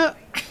 Oh, you know,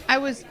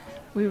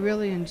 we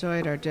really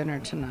enjoyed our dinner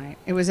tonight.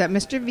 It was at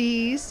Mr.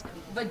 V's,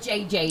 But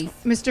JJ's.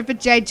 Mr.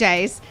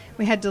 JJ's.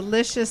 We had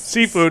delicious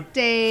Seafood.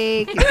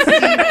 steak and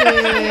seafood.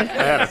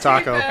 I had a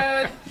taco.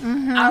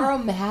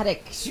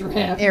 Aromatic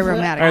shrimp.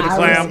 Aromatic. Or the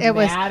clam. It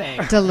was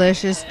Aromatic.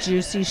 delicious,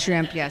 juicy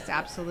shrimp. Yes,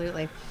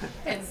 absolutely.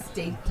 And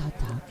steak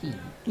tataki.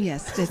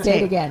 Yes, the Say it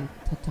steak. again.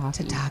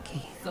 Tataki.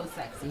 Tataki. So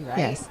sexy, right?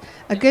 Yes.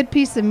 A good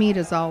piece of meat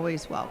is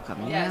always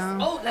welcome. Yes. You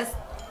know? Oh, let's.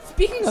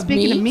 Speaking of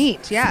Speaking meat. of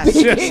meat, yes.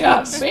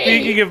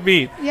 Speaking of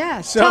meat,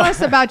 Yes. So- Tell us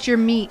about your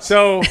meat.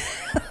 so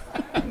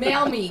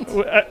Male meat.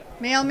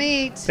 Male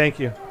meat. thank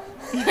you.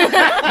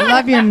 I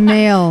love your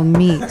male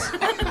meat.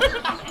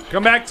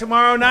 Come back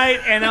tomorrow night,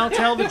 and I'll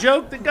tell the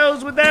joke that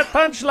goes with that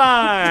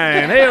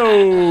punchline.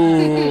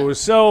 Hey-o.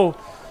 So,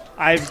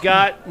 I've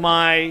got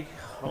my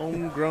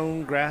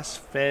homegrown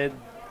grass-fed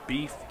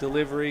beef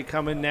delivery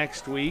coming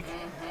next week,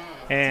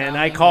 and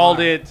Tell I me called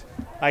more.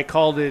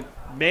 it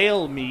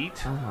male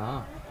meat.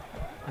 Uh-huh.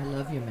 I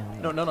love your male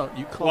meat. No.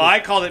 You called Well, I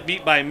it called it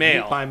meat by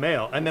mail. meat by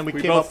mail. And then we,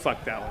 We came both up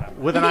fucked that one up.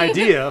 with an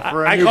idea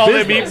for a I new called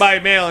business. it meat by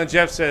mail, and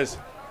Jeff says,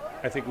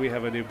 "I think we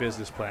have a new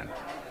business plan."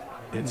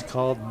 It's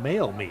called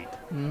male meat.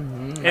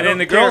 And I then don't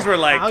the girls care were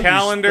like how you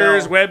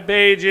calendars, spell- web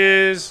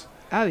pages,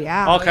 Oh,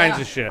 yeah. all kinds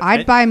of shit.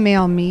 I'd buy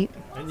male meat.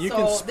 And you so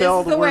can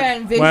spell this is the way I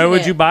word. envision Why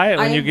would it. you buy it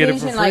when I you get it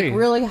for envision, free? Like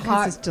really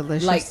hot, it's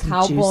delicious like and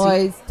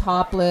cowboys,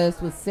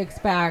 topless with 6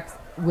 packs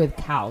with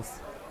cows.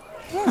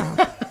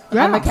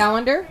 on the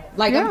calendar.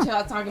 Like I'm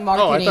Yeah. talking Oh, I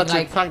marketing. thought you were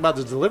like talking about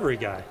the delivery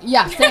guy.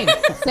 yeah, same. Like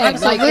it's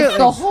Absolutely.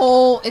 the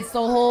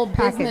whole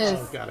Package. business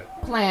Oh, got it.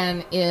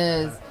 plan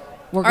is.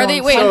 We're Are going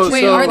they wait? So-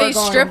 wait, so- are we're they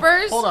going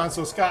strippers? Hold on,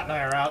 so Scott and I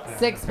are out there.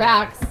 6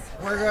 packs.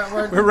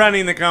 We're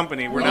running the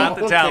company. We're not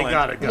the Okay, talent.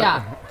 got it.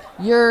 Yeah,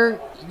 you're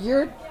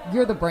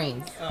the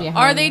brains. Behind.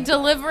 Are they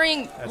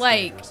delivering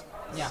like dangerous.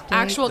 Yeah.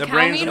 actual The cow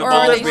brains meat, and the or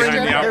are they balls behind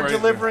the strippers? outright. They're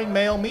delivering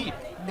male meat.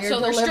 So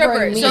they're delivering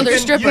strippers. meat. So they're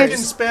You can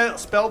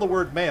strippers. spell the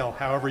word male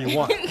however you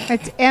want.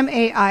 It's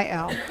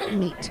MAIL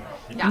meat.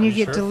 And you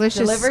get Sure. delicious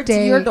delivered steaks.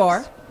 to your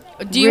door.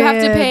 Do you have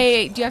to ribs.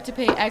 pay? Do you have to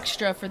pay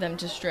extra for them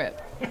to strip?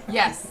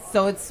 Yes.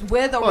 So it's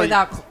with or Well,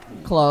 without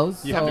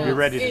clothes. You have to be so-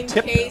 ready to In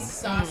tip them. case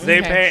sausage. They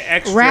Okay. pay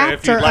extra Wrapped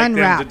if you'd or like them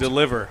to unwrapped?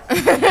 deliver.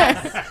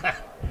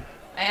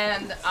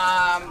 And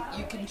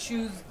you can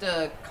choose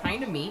the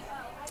kind of meat.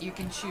 You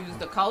can choose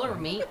the color of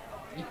meat.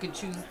 You can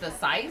choose the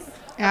size.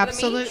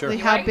 Absolutely. Of the meat.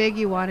 How Right? big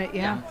you want it,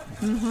 yeah.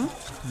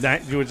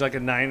 You would like a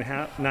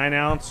 9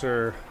 ounce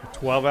or a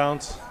 12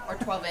 ounce. Or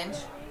 12-inch.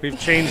 We've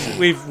changed.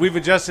 We've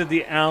adjusted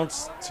the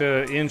ounce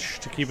to inch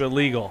to keep it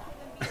legal.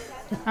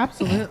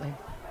 Absolutely.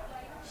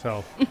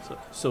 So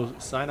So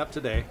sign up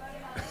today.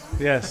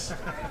 yes,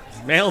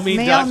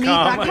 malemeat.com.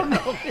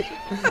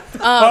 Mailmeat.com.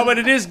 Oh, but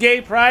it is Gay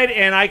Pride,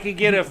 and I could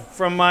get a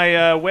from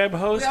my web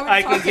host. We already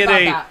I could talked get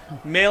about a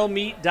that.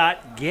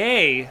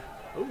 malemeat.gay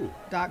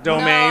 .com.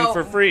 domain No.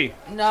 for free.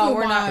 No,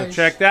 we're not. So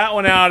check that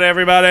one out,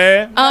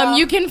 everybody.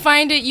 You can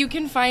find it. You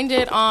can find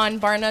it on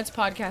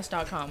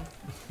barnutspodcast.com.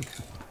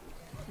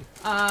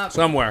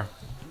 Somewhere,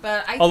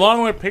 But I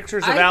along with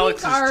pictures of think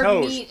Alex's our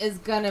toes. meat is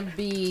gonna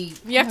be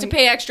You have to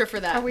pay extra for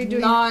that. Are we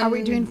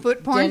doing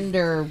foot porn?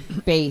 gender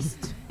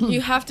based.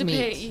 You have to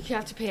pay. Meat. You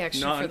have to pay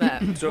extra Non- for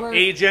that. So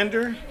We're-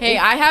 agender. Hey,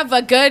 I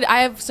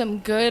have some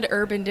good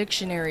urban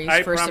dictionaries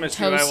I for some promise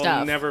you, toe I will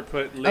stuff. never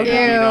put lady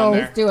Okay, meat on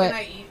let's there. do Can I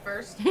it. eat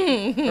first?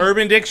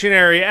 Urban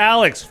Dictionary.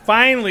 Alex,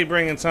 finally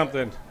bringing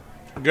something.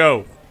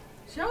 Go.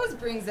 She always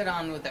brings it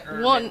on with the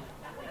urban. One,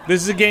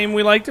 This is a game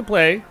we like to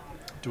play.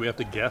 Do we have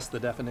to guess the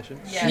definition?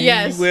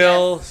 yes. You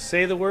will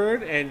say the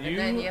word, and And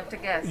then you have to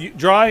guess.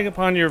 drawing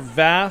upon your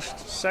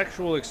vast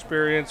sexual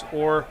experience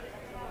or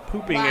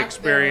pooping Lack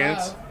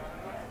experience, thereof.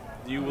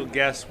 you will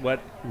guess what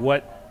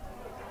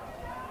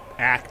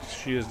act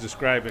she is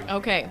describing.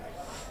 Okay.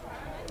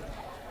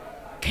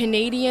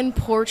 Canadian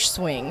porch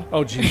swing.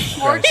 Oh, Jesus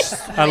Porch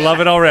Christ. I love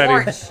it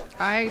already. Porch.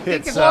 I It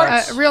think of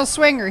sucks. a real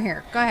swinger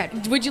here. Go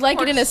ahead. Would you like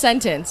it in a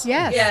sentence?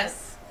 Yes.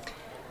 Yes.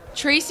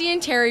 Tracy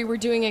and Terry were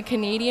doing a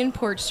Canadian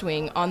porch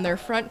swing on their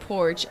front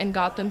porch and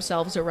got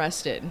themselves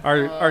arrested.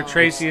 Are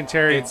Tracy and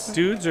Terry It's-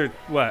 dudes or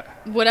what?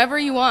 Whatever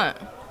you want.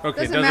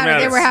 Okay, Doesn't matter.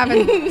 They were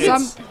having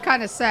some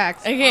kind of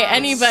sex. Okay,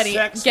 anybody.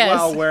 Sex Guess.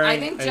 while wearing I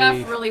think a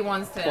Jeff really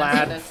wants to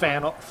answer plaid this.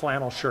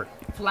 flannel shirt.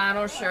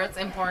 Flannel shirts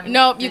important.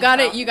 Nope, you got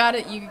it. You got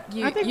it. You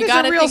I think you there's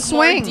got a to real think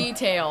swing. more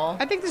detail.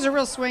 I think there's a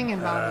real swing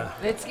involved.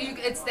 It's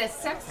the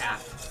sex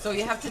act. So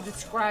you have to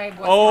describe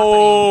what's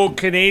Oh,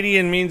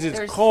 Canadian means it's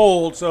There's-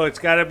 cold, so it's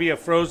got to be a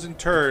frozen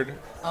turd.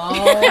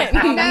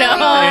 happening.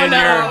 Oh, and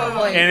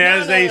probably. and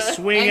as they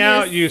swing And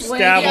out, you you swing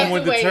stab it. them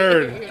with the Wait.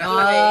 turd.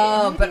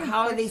 Oh, but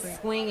how are they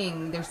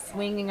swinging? They're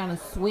swinging on a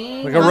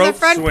swing. Like a On the rope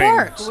front swing.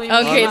 porch. Swing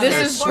Okay, on this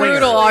a is swing.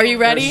 brutal. Are you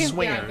ready? They're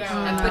swingers.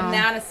 A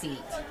banana seat.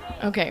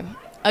 Okay.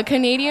 A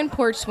Canadian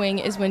porch swing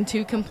is when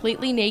two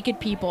completely naked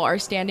people are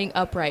standing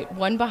upright,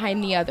 one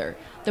behind the other.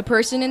 The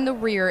person in the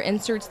rear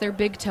inserts their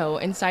big toe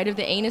inside of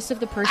the anus of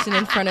the person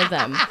in front of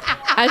them.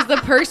 As the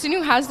person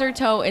who has their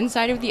toe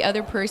inside of the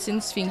other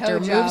person's sphincter Toe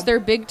moves job. their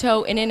big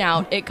toe in and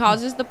out, it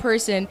causes the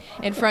person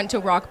in front to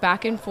rock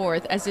back and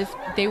forth as if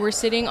they were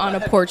sitting on a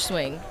porch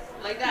swing.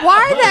 Like that.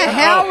 Why the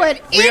hell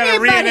would We got a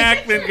anybody?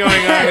 reenactment going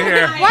on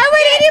here. Why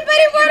would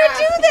anybody want to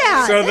do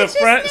that? So the That's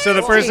just front, so the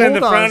nasty. person in the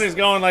Hold on. front is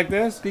going like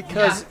this.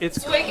 Because Yeah.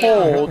 it's Swinging.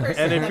 cold,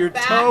 Person and in if the your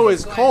back toe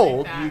is is going cold,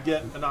 like that. you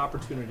get an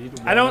opportunity to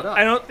warm I don't. it up.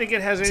 I don't think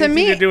it has To anything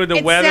me, to do with the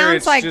it weather. sounds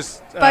It's like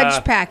just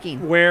fudge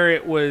packing. where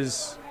it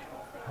was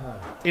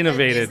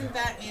innovated. Isn't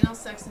that anal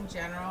sex in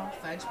general?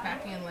 Fudge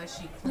packing unless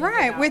she cleaned it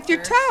Right, out with your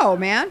first? toe,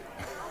 man.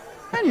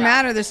 Doesn't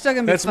matter. There's still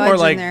gonna be That's fudge more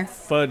like in there.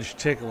 fudge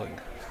tickling.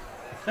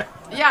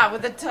 Yeah,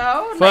 with the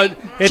toe. Fudge.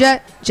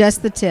 Like,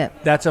 Just the tip.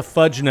 That's a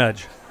fudge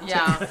nudge.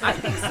 yeah, I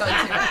think so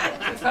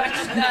too.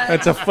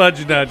 That's a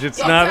fudge nudge. It's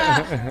not.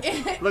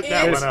 Look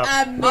that It's one up.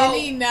 a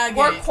mini nugget.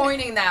 We're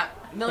coining that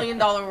 $1 million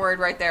word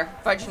right there.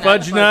 Fudge nudge.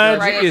 Fudge nudge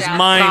Write it is down.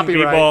 mine,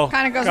 Copyright. people.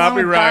 Kind of goes along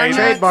with Copyright. barnuts,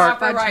 Trademark.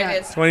 fudge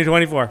Copyrighted. nuts.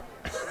 2024.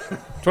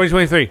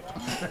 2023.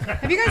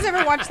 Have you guys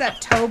ever watched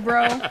that Toe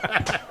Bro?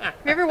 Have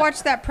you ever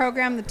watched that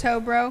program, The Toe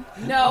Bro?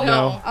 No.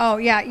 No. Oh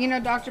yeah, you know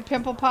Dr.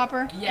 Pimple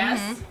Popper?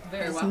 Yes.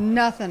 Very well.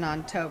 Nothing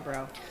on Toe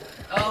Bro.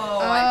 Oh,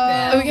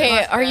 I bet.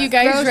 Okay, are you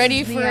guys Gross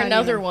ready as for the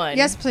another onion. one?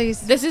 Yes, please.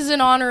 This is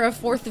in honor of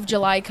 4th of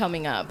July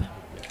coming up.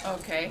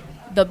 Okay.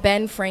 The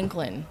Ben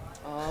Franklin.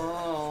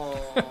 Oh.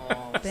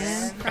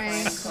 Ben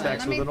Franklin.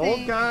 sex Let with me an old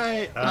think.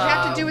 guy. Does it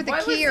have to do with a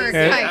What key was or a he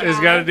It, kite? it's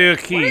got to do a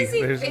What key. is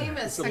he There's-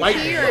 famous It's for?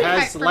 lightning. key or It a has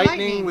kite for lightning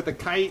lightning? with a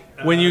kite.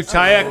 when you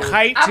tie a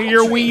kite to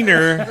your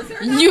wiener,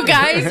 You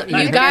guys It's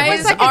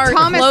like a are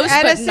Thomas close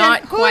Edison. but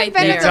not Who quite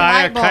invented you the there. tie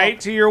a light bulb.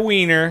 kite to your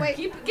wiener,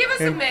 Wait, Give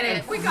us a And-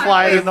 minute. We got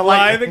fly it it. in the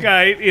fly lightning. the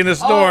kite in a Oh,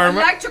 storm.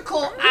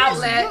 electrical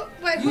outlet.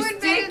 Wait, who You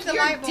invented stick the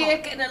your light bulb?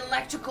 dick in an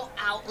electrical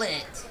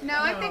outlet. No,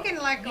 I'm thinking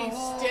like a You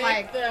whole stick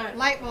like the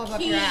light bulb up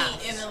key your in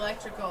ass. an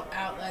electrical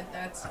outlet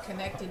that's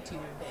connected to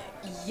your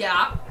dick.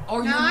 Yeah.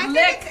 Or No, you I think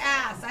lick, it's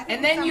ass. I think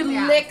and it's then you something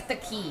ass. lick the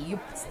key. You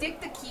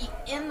stick the key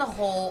in the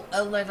hole,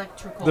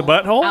 electrical The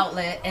butthole?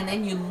 outlet, and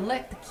then you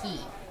lick the key.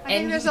 I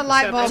think and there's you a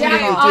light bulb Anything jack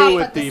to involved. do off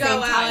with at the the- Go,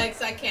 same time.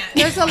 Alex. I can't.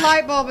 There's a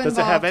light bulb involved. Does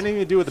it have anything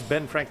to do with the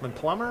Ben Franklin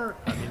plumber?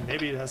 I mean,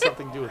 maybe it has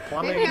something to do with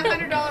plumbing. Maybe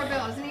 $100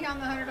 bill. Isn't he on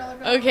the $100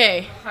 bill?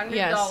 Okay. $100.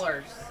 Yes.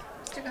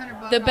 Stick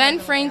 $100 The bill Ben in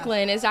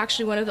Franklin is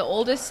actually one of the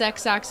oldest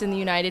sex acts in the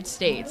United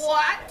States.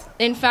 What?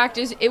 In fact,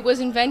 it was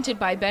invented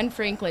by Ben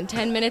Franklin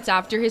 10 minutes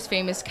after his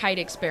famous kite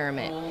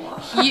experiment.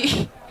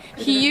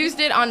 He used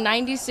it on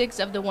 96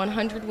 of the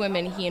 100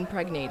 women he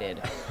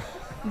impregnated.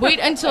 Wait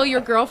until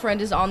your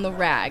girlfriend is on the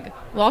rag.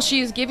 While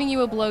she is giving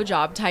you a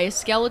blowjob, tie a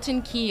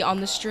skeleton key on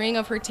the string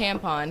of her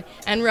tampon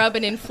and rub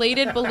an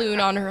inflated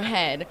balloon on her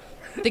head.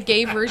 The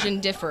gay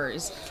version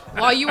differs.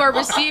 While you are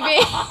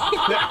receiving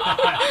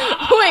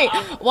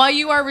while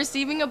you are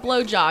receiving a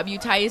blowjob, you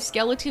tie a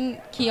skeleton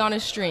key on a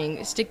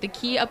string, stick the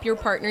key up your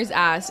partner's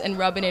ass, and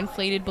rub an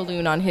inflated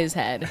balloon on his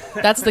head.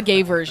 That's the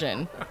gay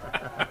version.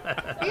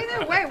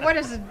 Either way, what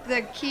does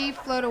the key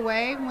float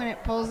away when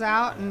it pulls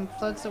out and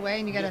floats away,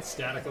 and you got a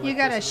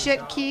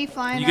shit key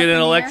flying? You up get in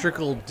an the air?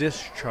 electrical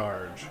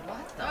discharge.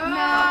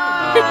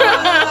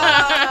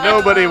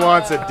 Nobody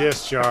wants a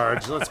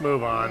discharge. Let's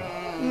move on.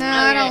 No,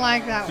 I don't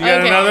like that You one.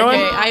 got another one?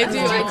 I do.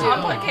 Too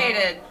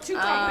complicated. Too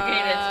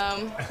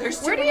complicated. There's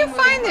too Where do many you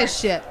moving find parts. this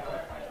shit?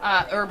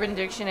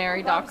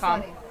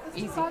 UrbanDictionary.com.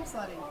 Easy. How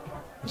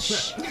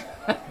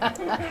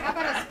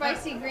about a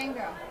spicy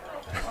gringo?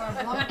 Or a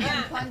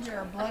blumpkin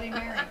plunger or Bloody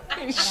Mary?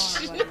 I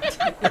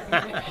don't know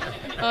what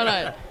Hold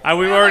on.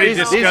 We've already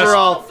These discussed. are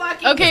all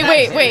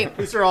Okay, wait.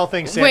 these are all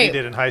things Sandy Wait.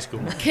 did in high school.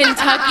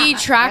 Kentucky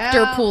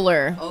tractor Yeah.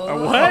 puller.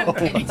 What?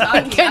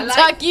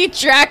 Kentucky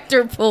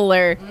tractor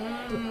puller.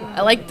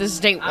 I like the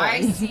state I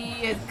one.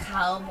 see a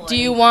cowboy. Do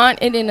you want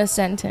it in a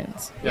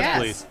sentence? Yes,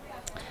 please.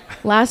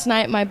 Last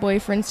night, my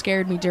boyfriend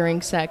scared me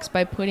during sex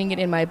by putting it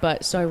in my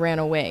butt, so I ran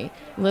away.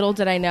 Little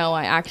did I know,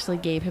 I actually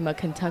gave him a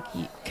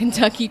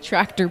Kentucky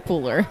tractor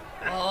puller.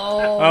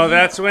 Oh,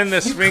 that's when the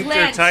sphincter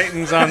clench.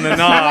 tightens on the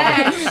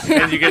knob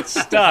and you get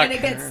stuck. And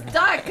it gets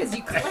stuck because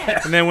you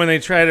clench. And then when they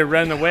try to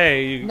run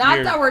away, Not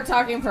you're- that we're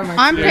talking from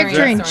I'm experience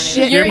picturing or anything.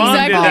 shit. your You're mom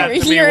did that exactly-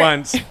 to me you're-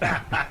 once.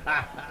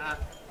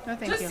 No,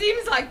 thank Just you.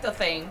 seems like the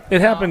thing. It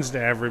happens to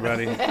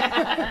everybody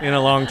in a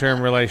long-term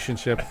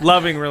relationship,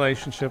 loving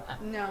relationship,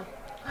 No.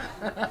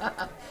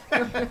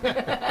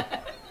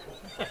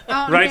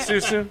 right,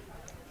 Susu?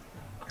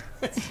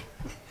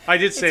 I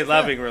did say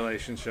loving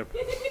relationship.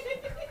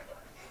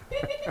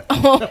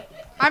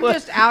 I'm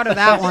just out of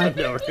that one.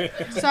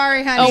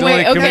 Sorry, honey. Oh, She's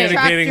wait, only okay.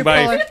 communicating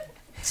by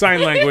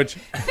sign language.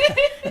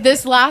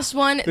 This last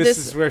one, This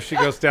is where she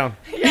goes down.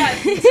 Yeah,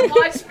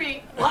 watch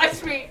me.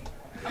 Watch me.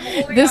 I'm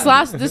holding this on.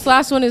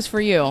 last one is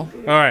for you. All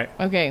right,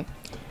 Okay.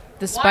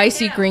 The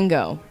spicy him?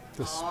 gringo.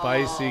 the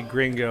spicy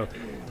gringo.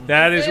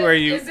 That is where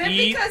you Is it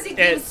eat because he it.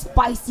 gives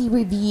spicy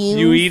reviews?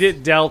 You eat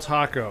at Del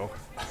Taco,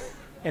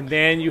 and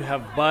then you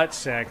have butt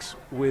sex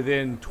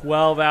within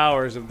 12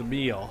 hours of the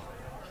meal.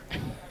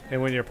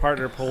 And when your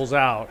partner pulls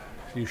out,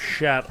 you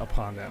shat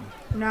upon them.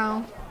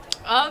 No.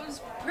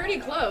 It's pretty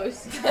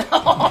close. pretty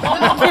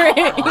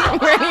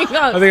I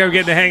close. think I'm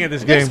getting the hang of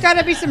this There's game. got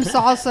to be some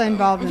salsa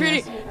involved in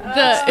Pretty,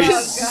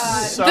 this.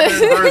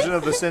 Southern version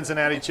of the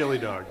Cincinnati chili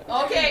dog.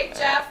 Okay,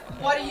 Jeff,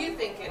 what do you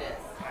think it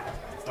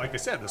is? Like I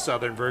said, the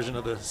southern version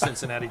of the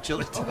Cincinnati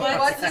chili dog.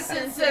 What's the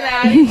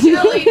Cincinnati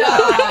chili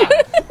dog?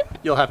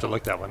 You'll have to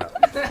look that one up.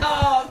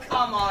 Oh,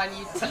 come on,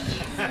 you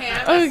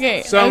tease.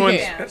 Okay.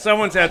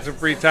 Someone's had some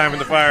free time in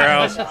the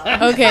firehouse.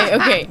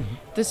 Okay.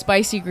 The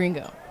spicy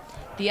gringo.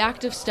 The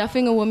act of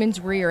stuffing a woman's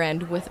rear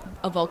end with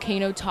a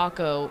volcano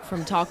taco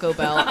from Taco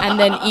Bell and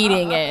then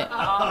eating it.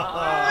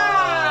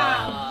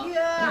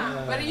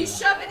 But you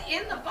shove it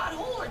in the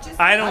butthole or just...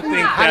 I don't think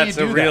How do you that's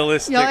do a that?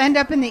 realistic. You'll end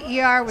up in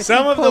the ER with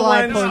Some E. of the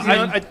coli ones-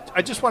 poisoning.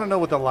 I just want to know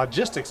what the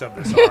logistics of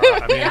this are.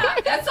 I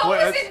mean, That's what-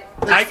 always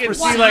I can what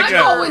see like I'm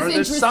a. always or there's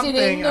interested something,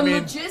 in, the I mean,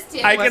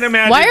 logistics. I can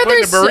imagine Why are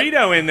putting a there so-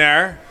 burrito in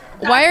there,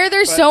 Why are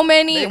there so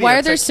many? maybe Why a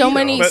are there so taquito.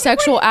 many But-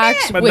 sexual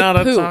acts but with not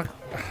a poop taco.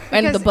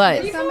 and the Because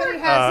butt? Somebody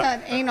has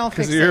an anal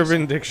Because the fixation.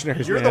 Urban Dictionary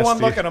is you're the one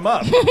nasty. looking them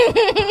up.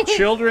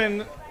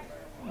 Children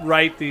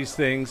write these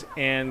things,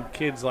 and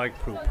kids like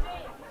poop.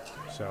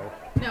 So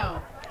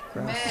No.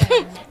 Men.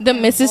 The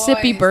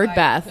Mississippi Boys bird like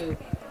bath. poop.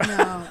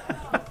 No.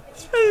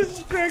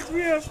 this cracks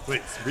me up.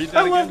 Wait, read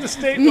I that love again. the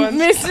state ones.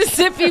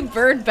 Mississippi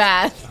bird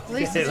bath. At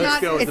least Okay, it's let's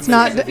not. go with It's the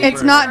not. Mississippi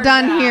It's bird. not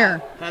done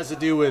here. Has to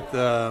do with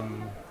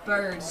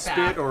Bird spit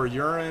bath. or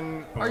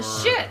urine Or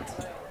shit.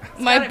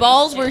 My gotta be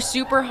balls shit. were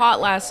super hot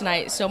last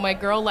night, so my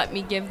girl let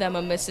me give them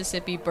a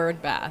Mississippi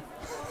bird bath.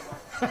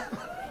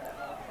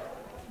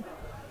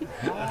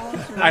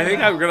 I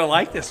think I'm gonna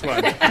like this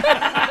one.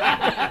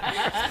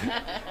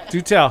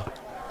 Do tell,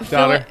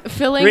 daughter.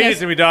 Filling Read a- it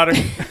to me, daughter.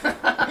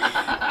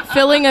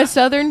 Filling a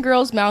southern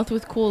girl's mouth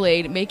with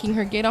Kool-Aid, making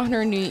her get on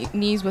her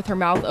knees with her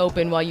mouth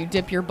open while you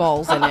dip your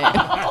balls in it.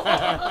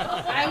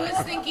 I was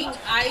thinking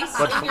ice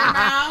in your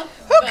mouth.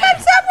 Who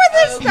comes up with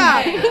this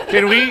stuff?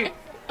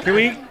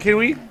 Can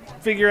we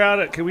figure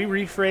out? Can we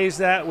rephrase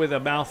that with a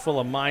mouthful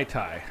of Mai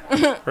Tai,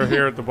 or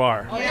here at the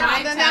bar?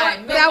 Yeah, then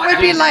that would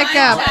be like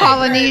a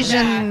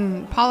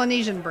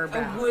Polynesian bird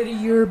bath.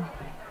 Whittier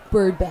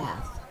bird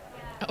bath.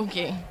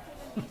 Okay.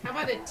 How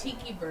about a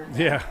tiki bird?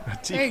 Yeah.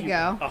 There you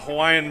go. A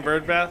Hawaiian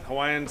bird bath,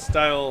 Hawaiian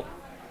style.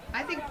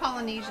 I think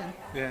Polynesian.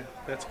 Yeah,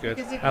 that's good.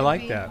 'Cause it I could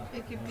like be- that.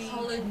 It could be.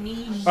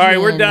 Polynesian All right,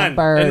 we're done.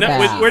 bird And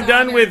bath. we're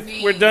done with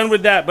Knees. we're done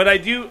with that. But I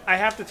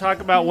have to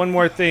talk about one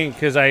more thing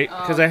because I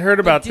heard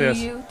about do this.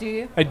 You? Do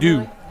you? I do.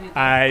 Really?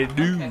 I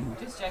do. Okay,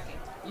 just checking.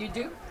 You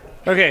do?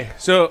 Okay,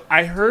 so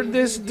I heard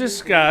this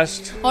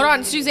discussed. Hold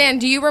on, Suzanne,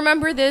 do you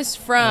remember this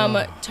from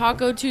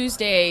Taco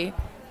Tuesday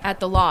at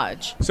the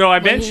lodge? So I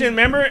When he- mentioned,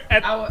 remember I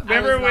we was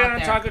went not on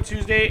there. Taco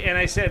Tuesday, and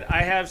I said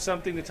I have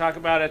something to talk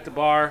about at the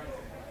bar,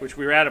 which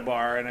we were at a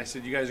bar, and I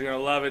said you guys are gonna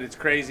love it. It's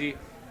crazy,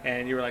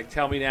 and you were like,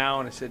 "Tell me now,"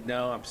 and I said,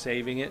 "No, I'm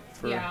saving it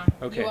for." Yeah.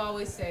 Okay. You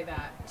always say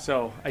that.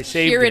 So I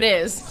saved Here it. it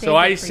is. So Saved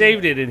I it for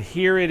saved you. it, and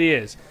here it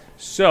is.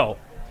 So,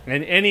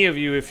 and any of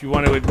you, if you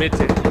want to admit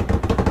to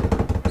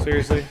it,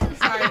 seriously,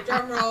 Sorry,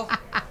 drum roll.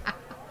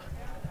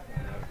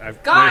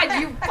 God,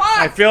 you fuck!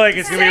 I feel like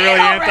it's gonna be Say really it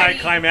already.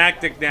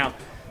 anticlimactic now.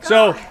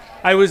 So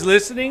I was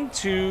listening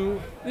to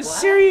this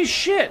serious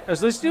shit. I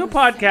was listening to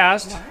a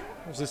podcast.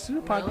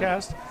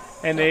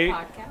 And they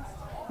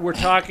were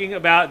talking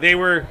about they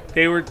were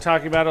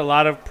talking about a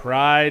lot of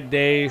Pride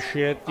Day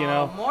shit, you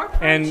know, more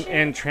Pride and shit?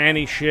 and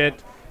tranny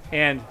shit.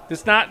 And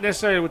that's not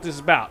necessarily what this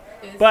is about.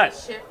 Is But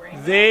this shit right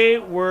now?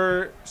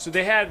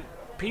 they had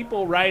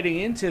people writing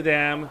into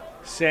them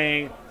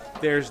saying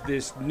there's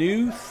this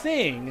new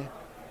thing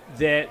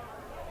that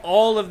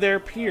all of their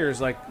peers,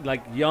 like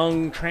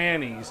young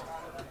trannies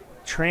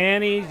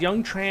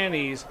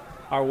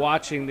are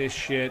watching this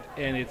shit,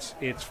 and it's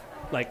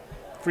like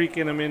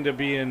freaking them into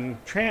being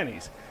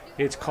trannies.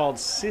 It's called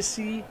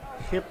sissy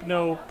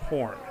hypno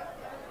porn.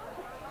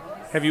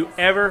 Have you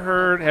ever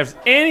heard? Has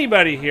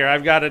anybody here?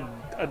 I've got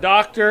a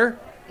doctor,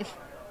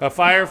 a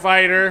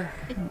firefighter,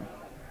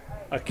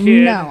 a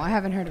kid. No, I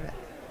haven't heard of it.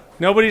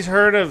 Nobody's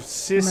heard of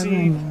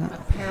sissy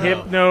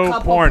hypno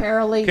couple porn.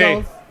 paralegals.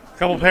 Okay,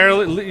 couple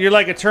paralegals. You're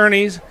like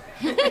attorneys.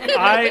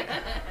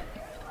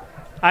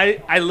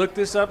 I looked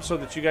this up so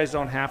that you guys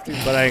don't have to,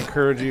 but I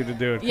encourage you to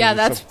do it. 'cause Yeah, it's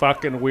that's- some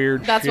fucking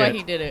weird. That's shit. why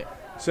he did it.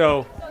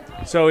 So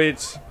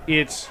it's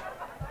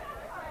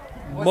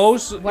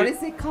What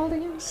is it called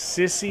again?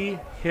 sissy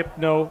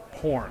hypno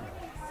porn,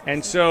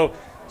 and so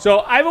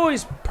I've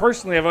always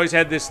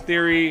had this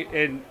theory,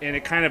 and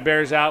it kind of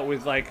bears out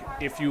with, like,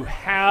 if you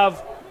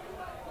have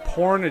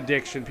porn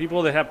addiction,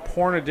 people that have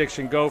porn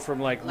addiction go from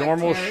like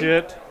normal Terry?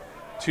 shit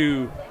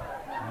to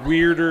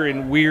weirder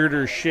and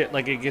weirder shit.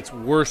 Like, it gets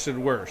worse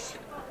and worse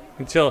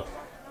until,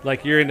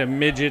 like, you're into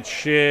midget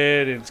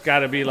shit, and it's got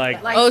to be like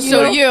Oh,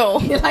 so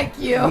you. like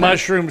you.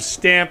 mushroom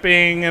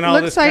stamping and all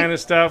Looks this like kind of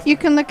stuff. You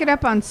can look it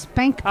up on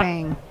Spank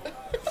Bang.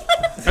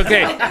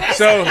 Okay,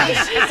 so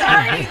She's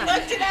already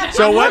looked it up.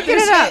 so what looking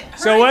this it up.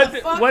 so Hurry what the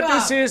fuck what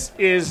up. this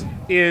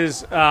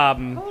is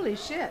Holy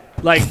shit.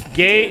 like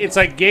gay. It's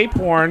like gay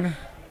porn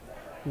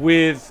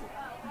with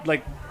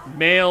like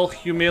male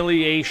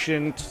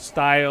humiliation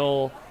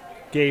style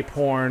gay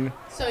porn,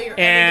 So your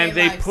and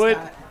everyday they life, put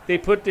Scott. they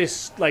put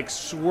this like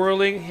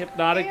swirling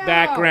hypnotic Ew.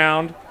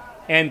 background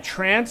and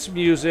trance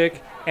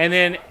music, and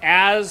then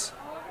as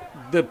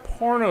the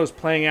porno's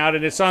playing out,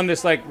 and it's on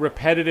this like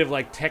repetitive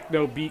like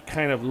techno beat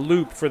kind of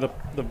loop for the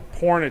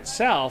porn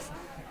itself,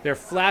 they're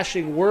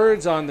flashing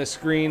words on the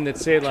screen that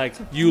say like,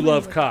 you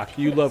love cock,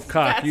 you love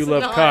cock, you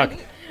love cock,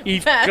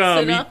 eat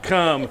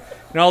cum,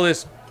 and all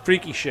this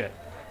freaky shit.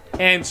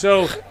 And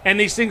so, and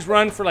these things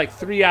run for like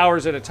 3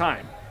 hours at a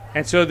time.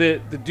 And so the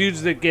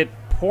dudes that get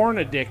porn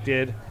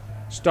addicted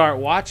start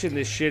watching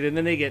this shit, and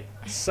then they get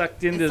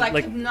sucked into It's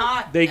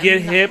like they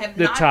get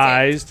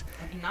hypnotized,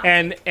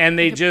 and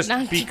they just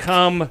Hypnotic.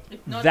 become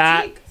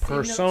that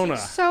persona.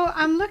 So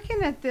I'm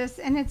looking at this,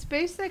 and it's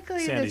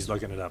basically Sandy's this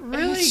looking it up.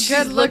 really She's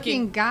good-looking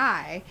looking.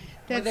 guy.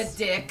 with That's a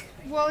dick.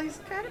 well, he's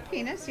got a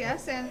penis,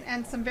 yes,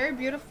 and some very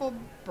beautiful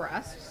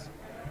breasts,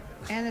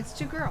 and it's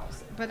two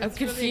girls, but I'm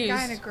it's really a guy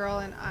and a confused. girl,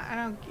 and I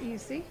don't. You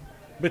see?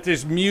 But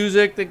there's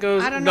music that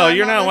goes. I don't No, know, I'm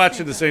you're not not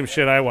watching listening the to same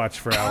shit I watch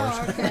for hours.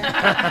 Oh, okay.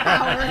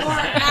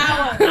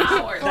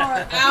 Hours. You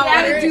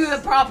had to do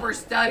the proper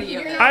study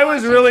of it. I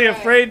was really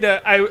afraid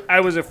to. I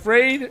was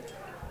afraid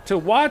to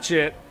watch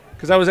it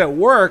because I was at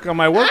work on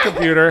my work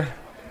computer.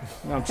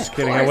 No, I'm just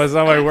kidding. I was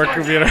on my work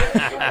computer.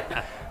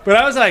 But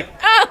I was like,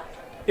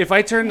 if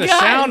I turn the God,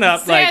 sound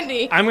up,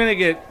 Sandy. like I'm gonna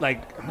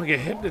get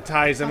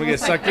hypnotized. I'm gonna get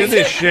sucked into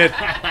this shit.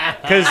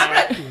 Because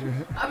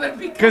I'm would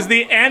become. Because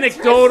the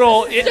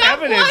anecdotal evidence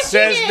watching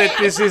says it. that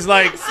this is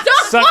like Stop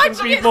sucking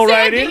watching it, people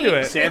right Sandy. into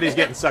it. Sandy's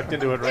getting sucked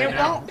into it right It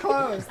now. won't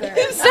close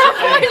there. Stop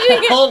watching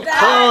it. Hold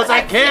close.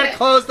 I can't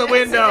close the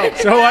window.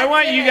 So I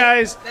want you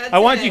guys. That's I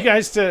want it. you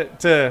guys to.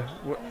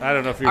 I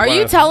don't know if you. Are you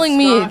wanna- telling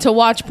me to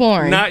watch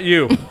porn? Not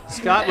you.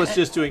 Scott was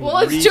just doing. Well,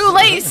 it's too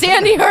late.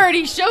 Sandy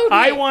already showed me.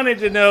 I wanted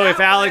to know if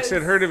Alex was-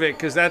 had heard of it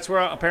because that's where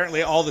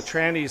apparently all the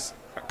trannies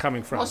are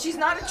coming from. Well, she's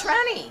not a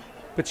tranny.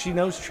 But she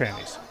knows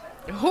trannies.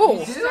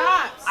 Who?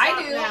 Stop.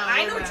 I do. Now,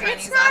 I know we're trannies.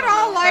 It's not I don't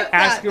all know, like but-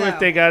 that. Ask them if though.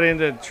 they got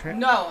into.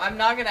 No, I'm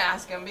not gonna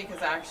ask him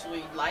because I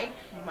actually like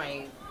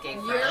my gay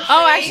Your friends.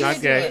 Oh, face actually-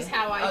 Not gay. is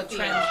how I Oh, feel.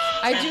 trans.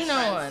 I do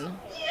know one.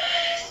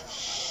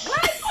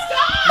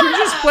 You're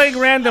just playing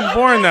random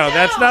porn though.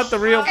 That's not the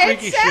real It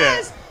freaky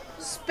says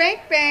shit.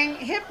 spank bang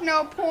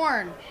hypno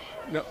porn.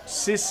 No,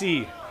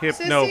 sissy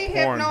hypno Sissy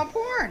porn. hypno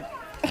porn.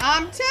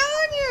 I'm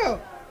telling you.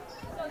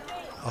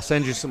 I'll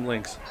send you some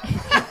links.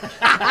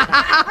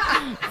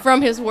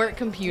 From his work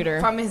computer.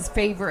 From his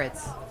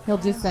favorites. He'll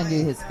just send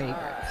you his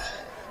favorites.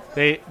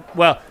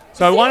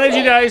 So I wanted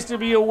you guys to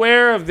be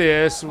aware of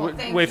this. Well,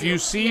 thank If you. you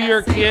see Yes,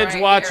 your see kids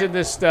right watching here.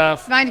 this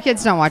stuff, My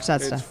kids don't watch that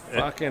it's stuff.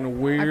 fucking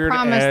weird. I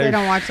promise they as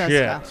don't watch that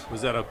shit. stuff.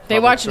 Was that a? They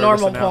public watch service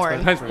normal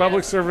announcement? That's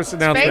public service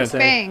Spank announcement.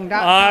 bang.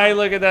 I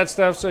look at that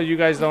stuff so you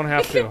guys don't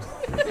have to.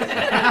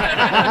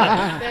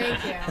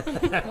 Thank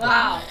you.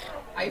 Wow.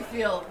 I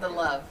feel the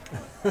love.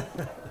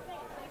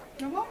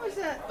 What was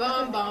that?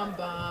 Bum, bum,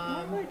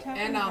 bum.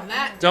 And on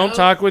that Don't note,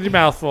 talk with your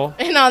mouth full.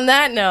 And on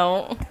that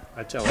note.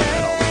 I tell her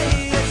that all the time.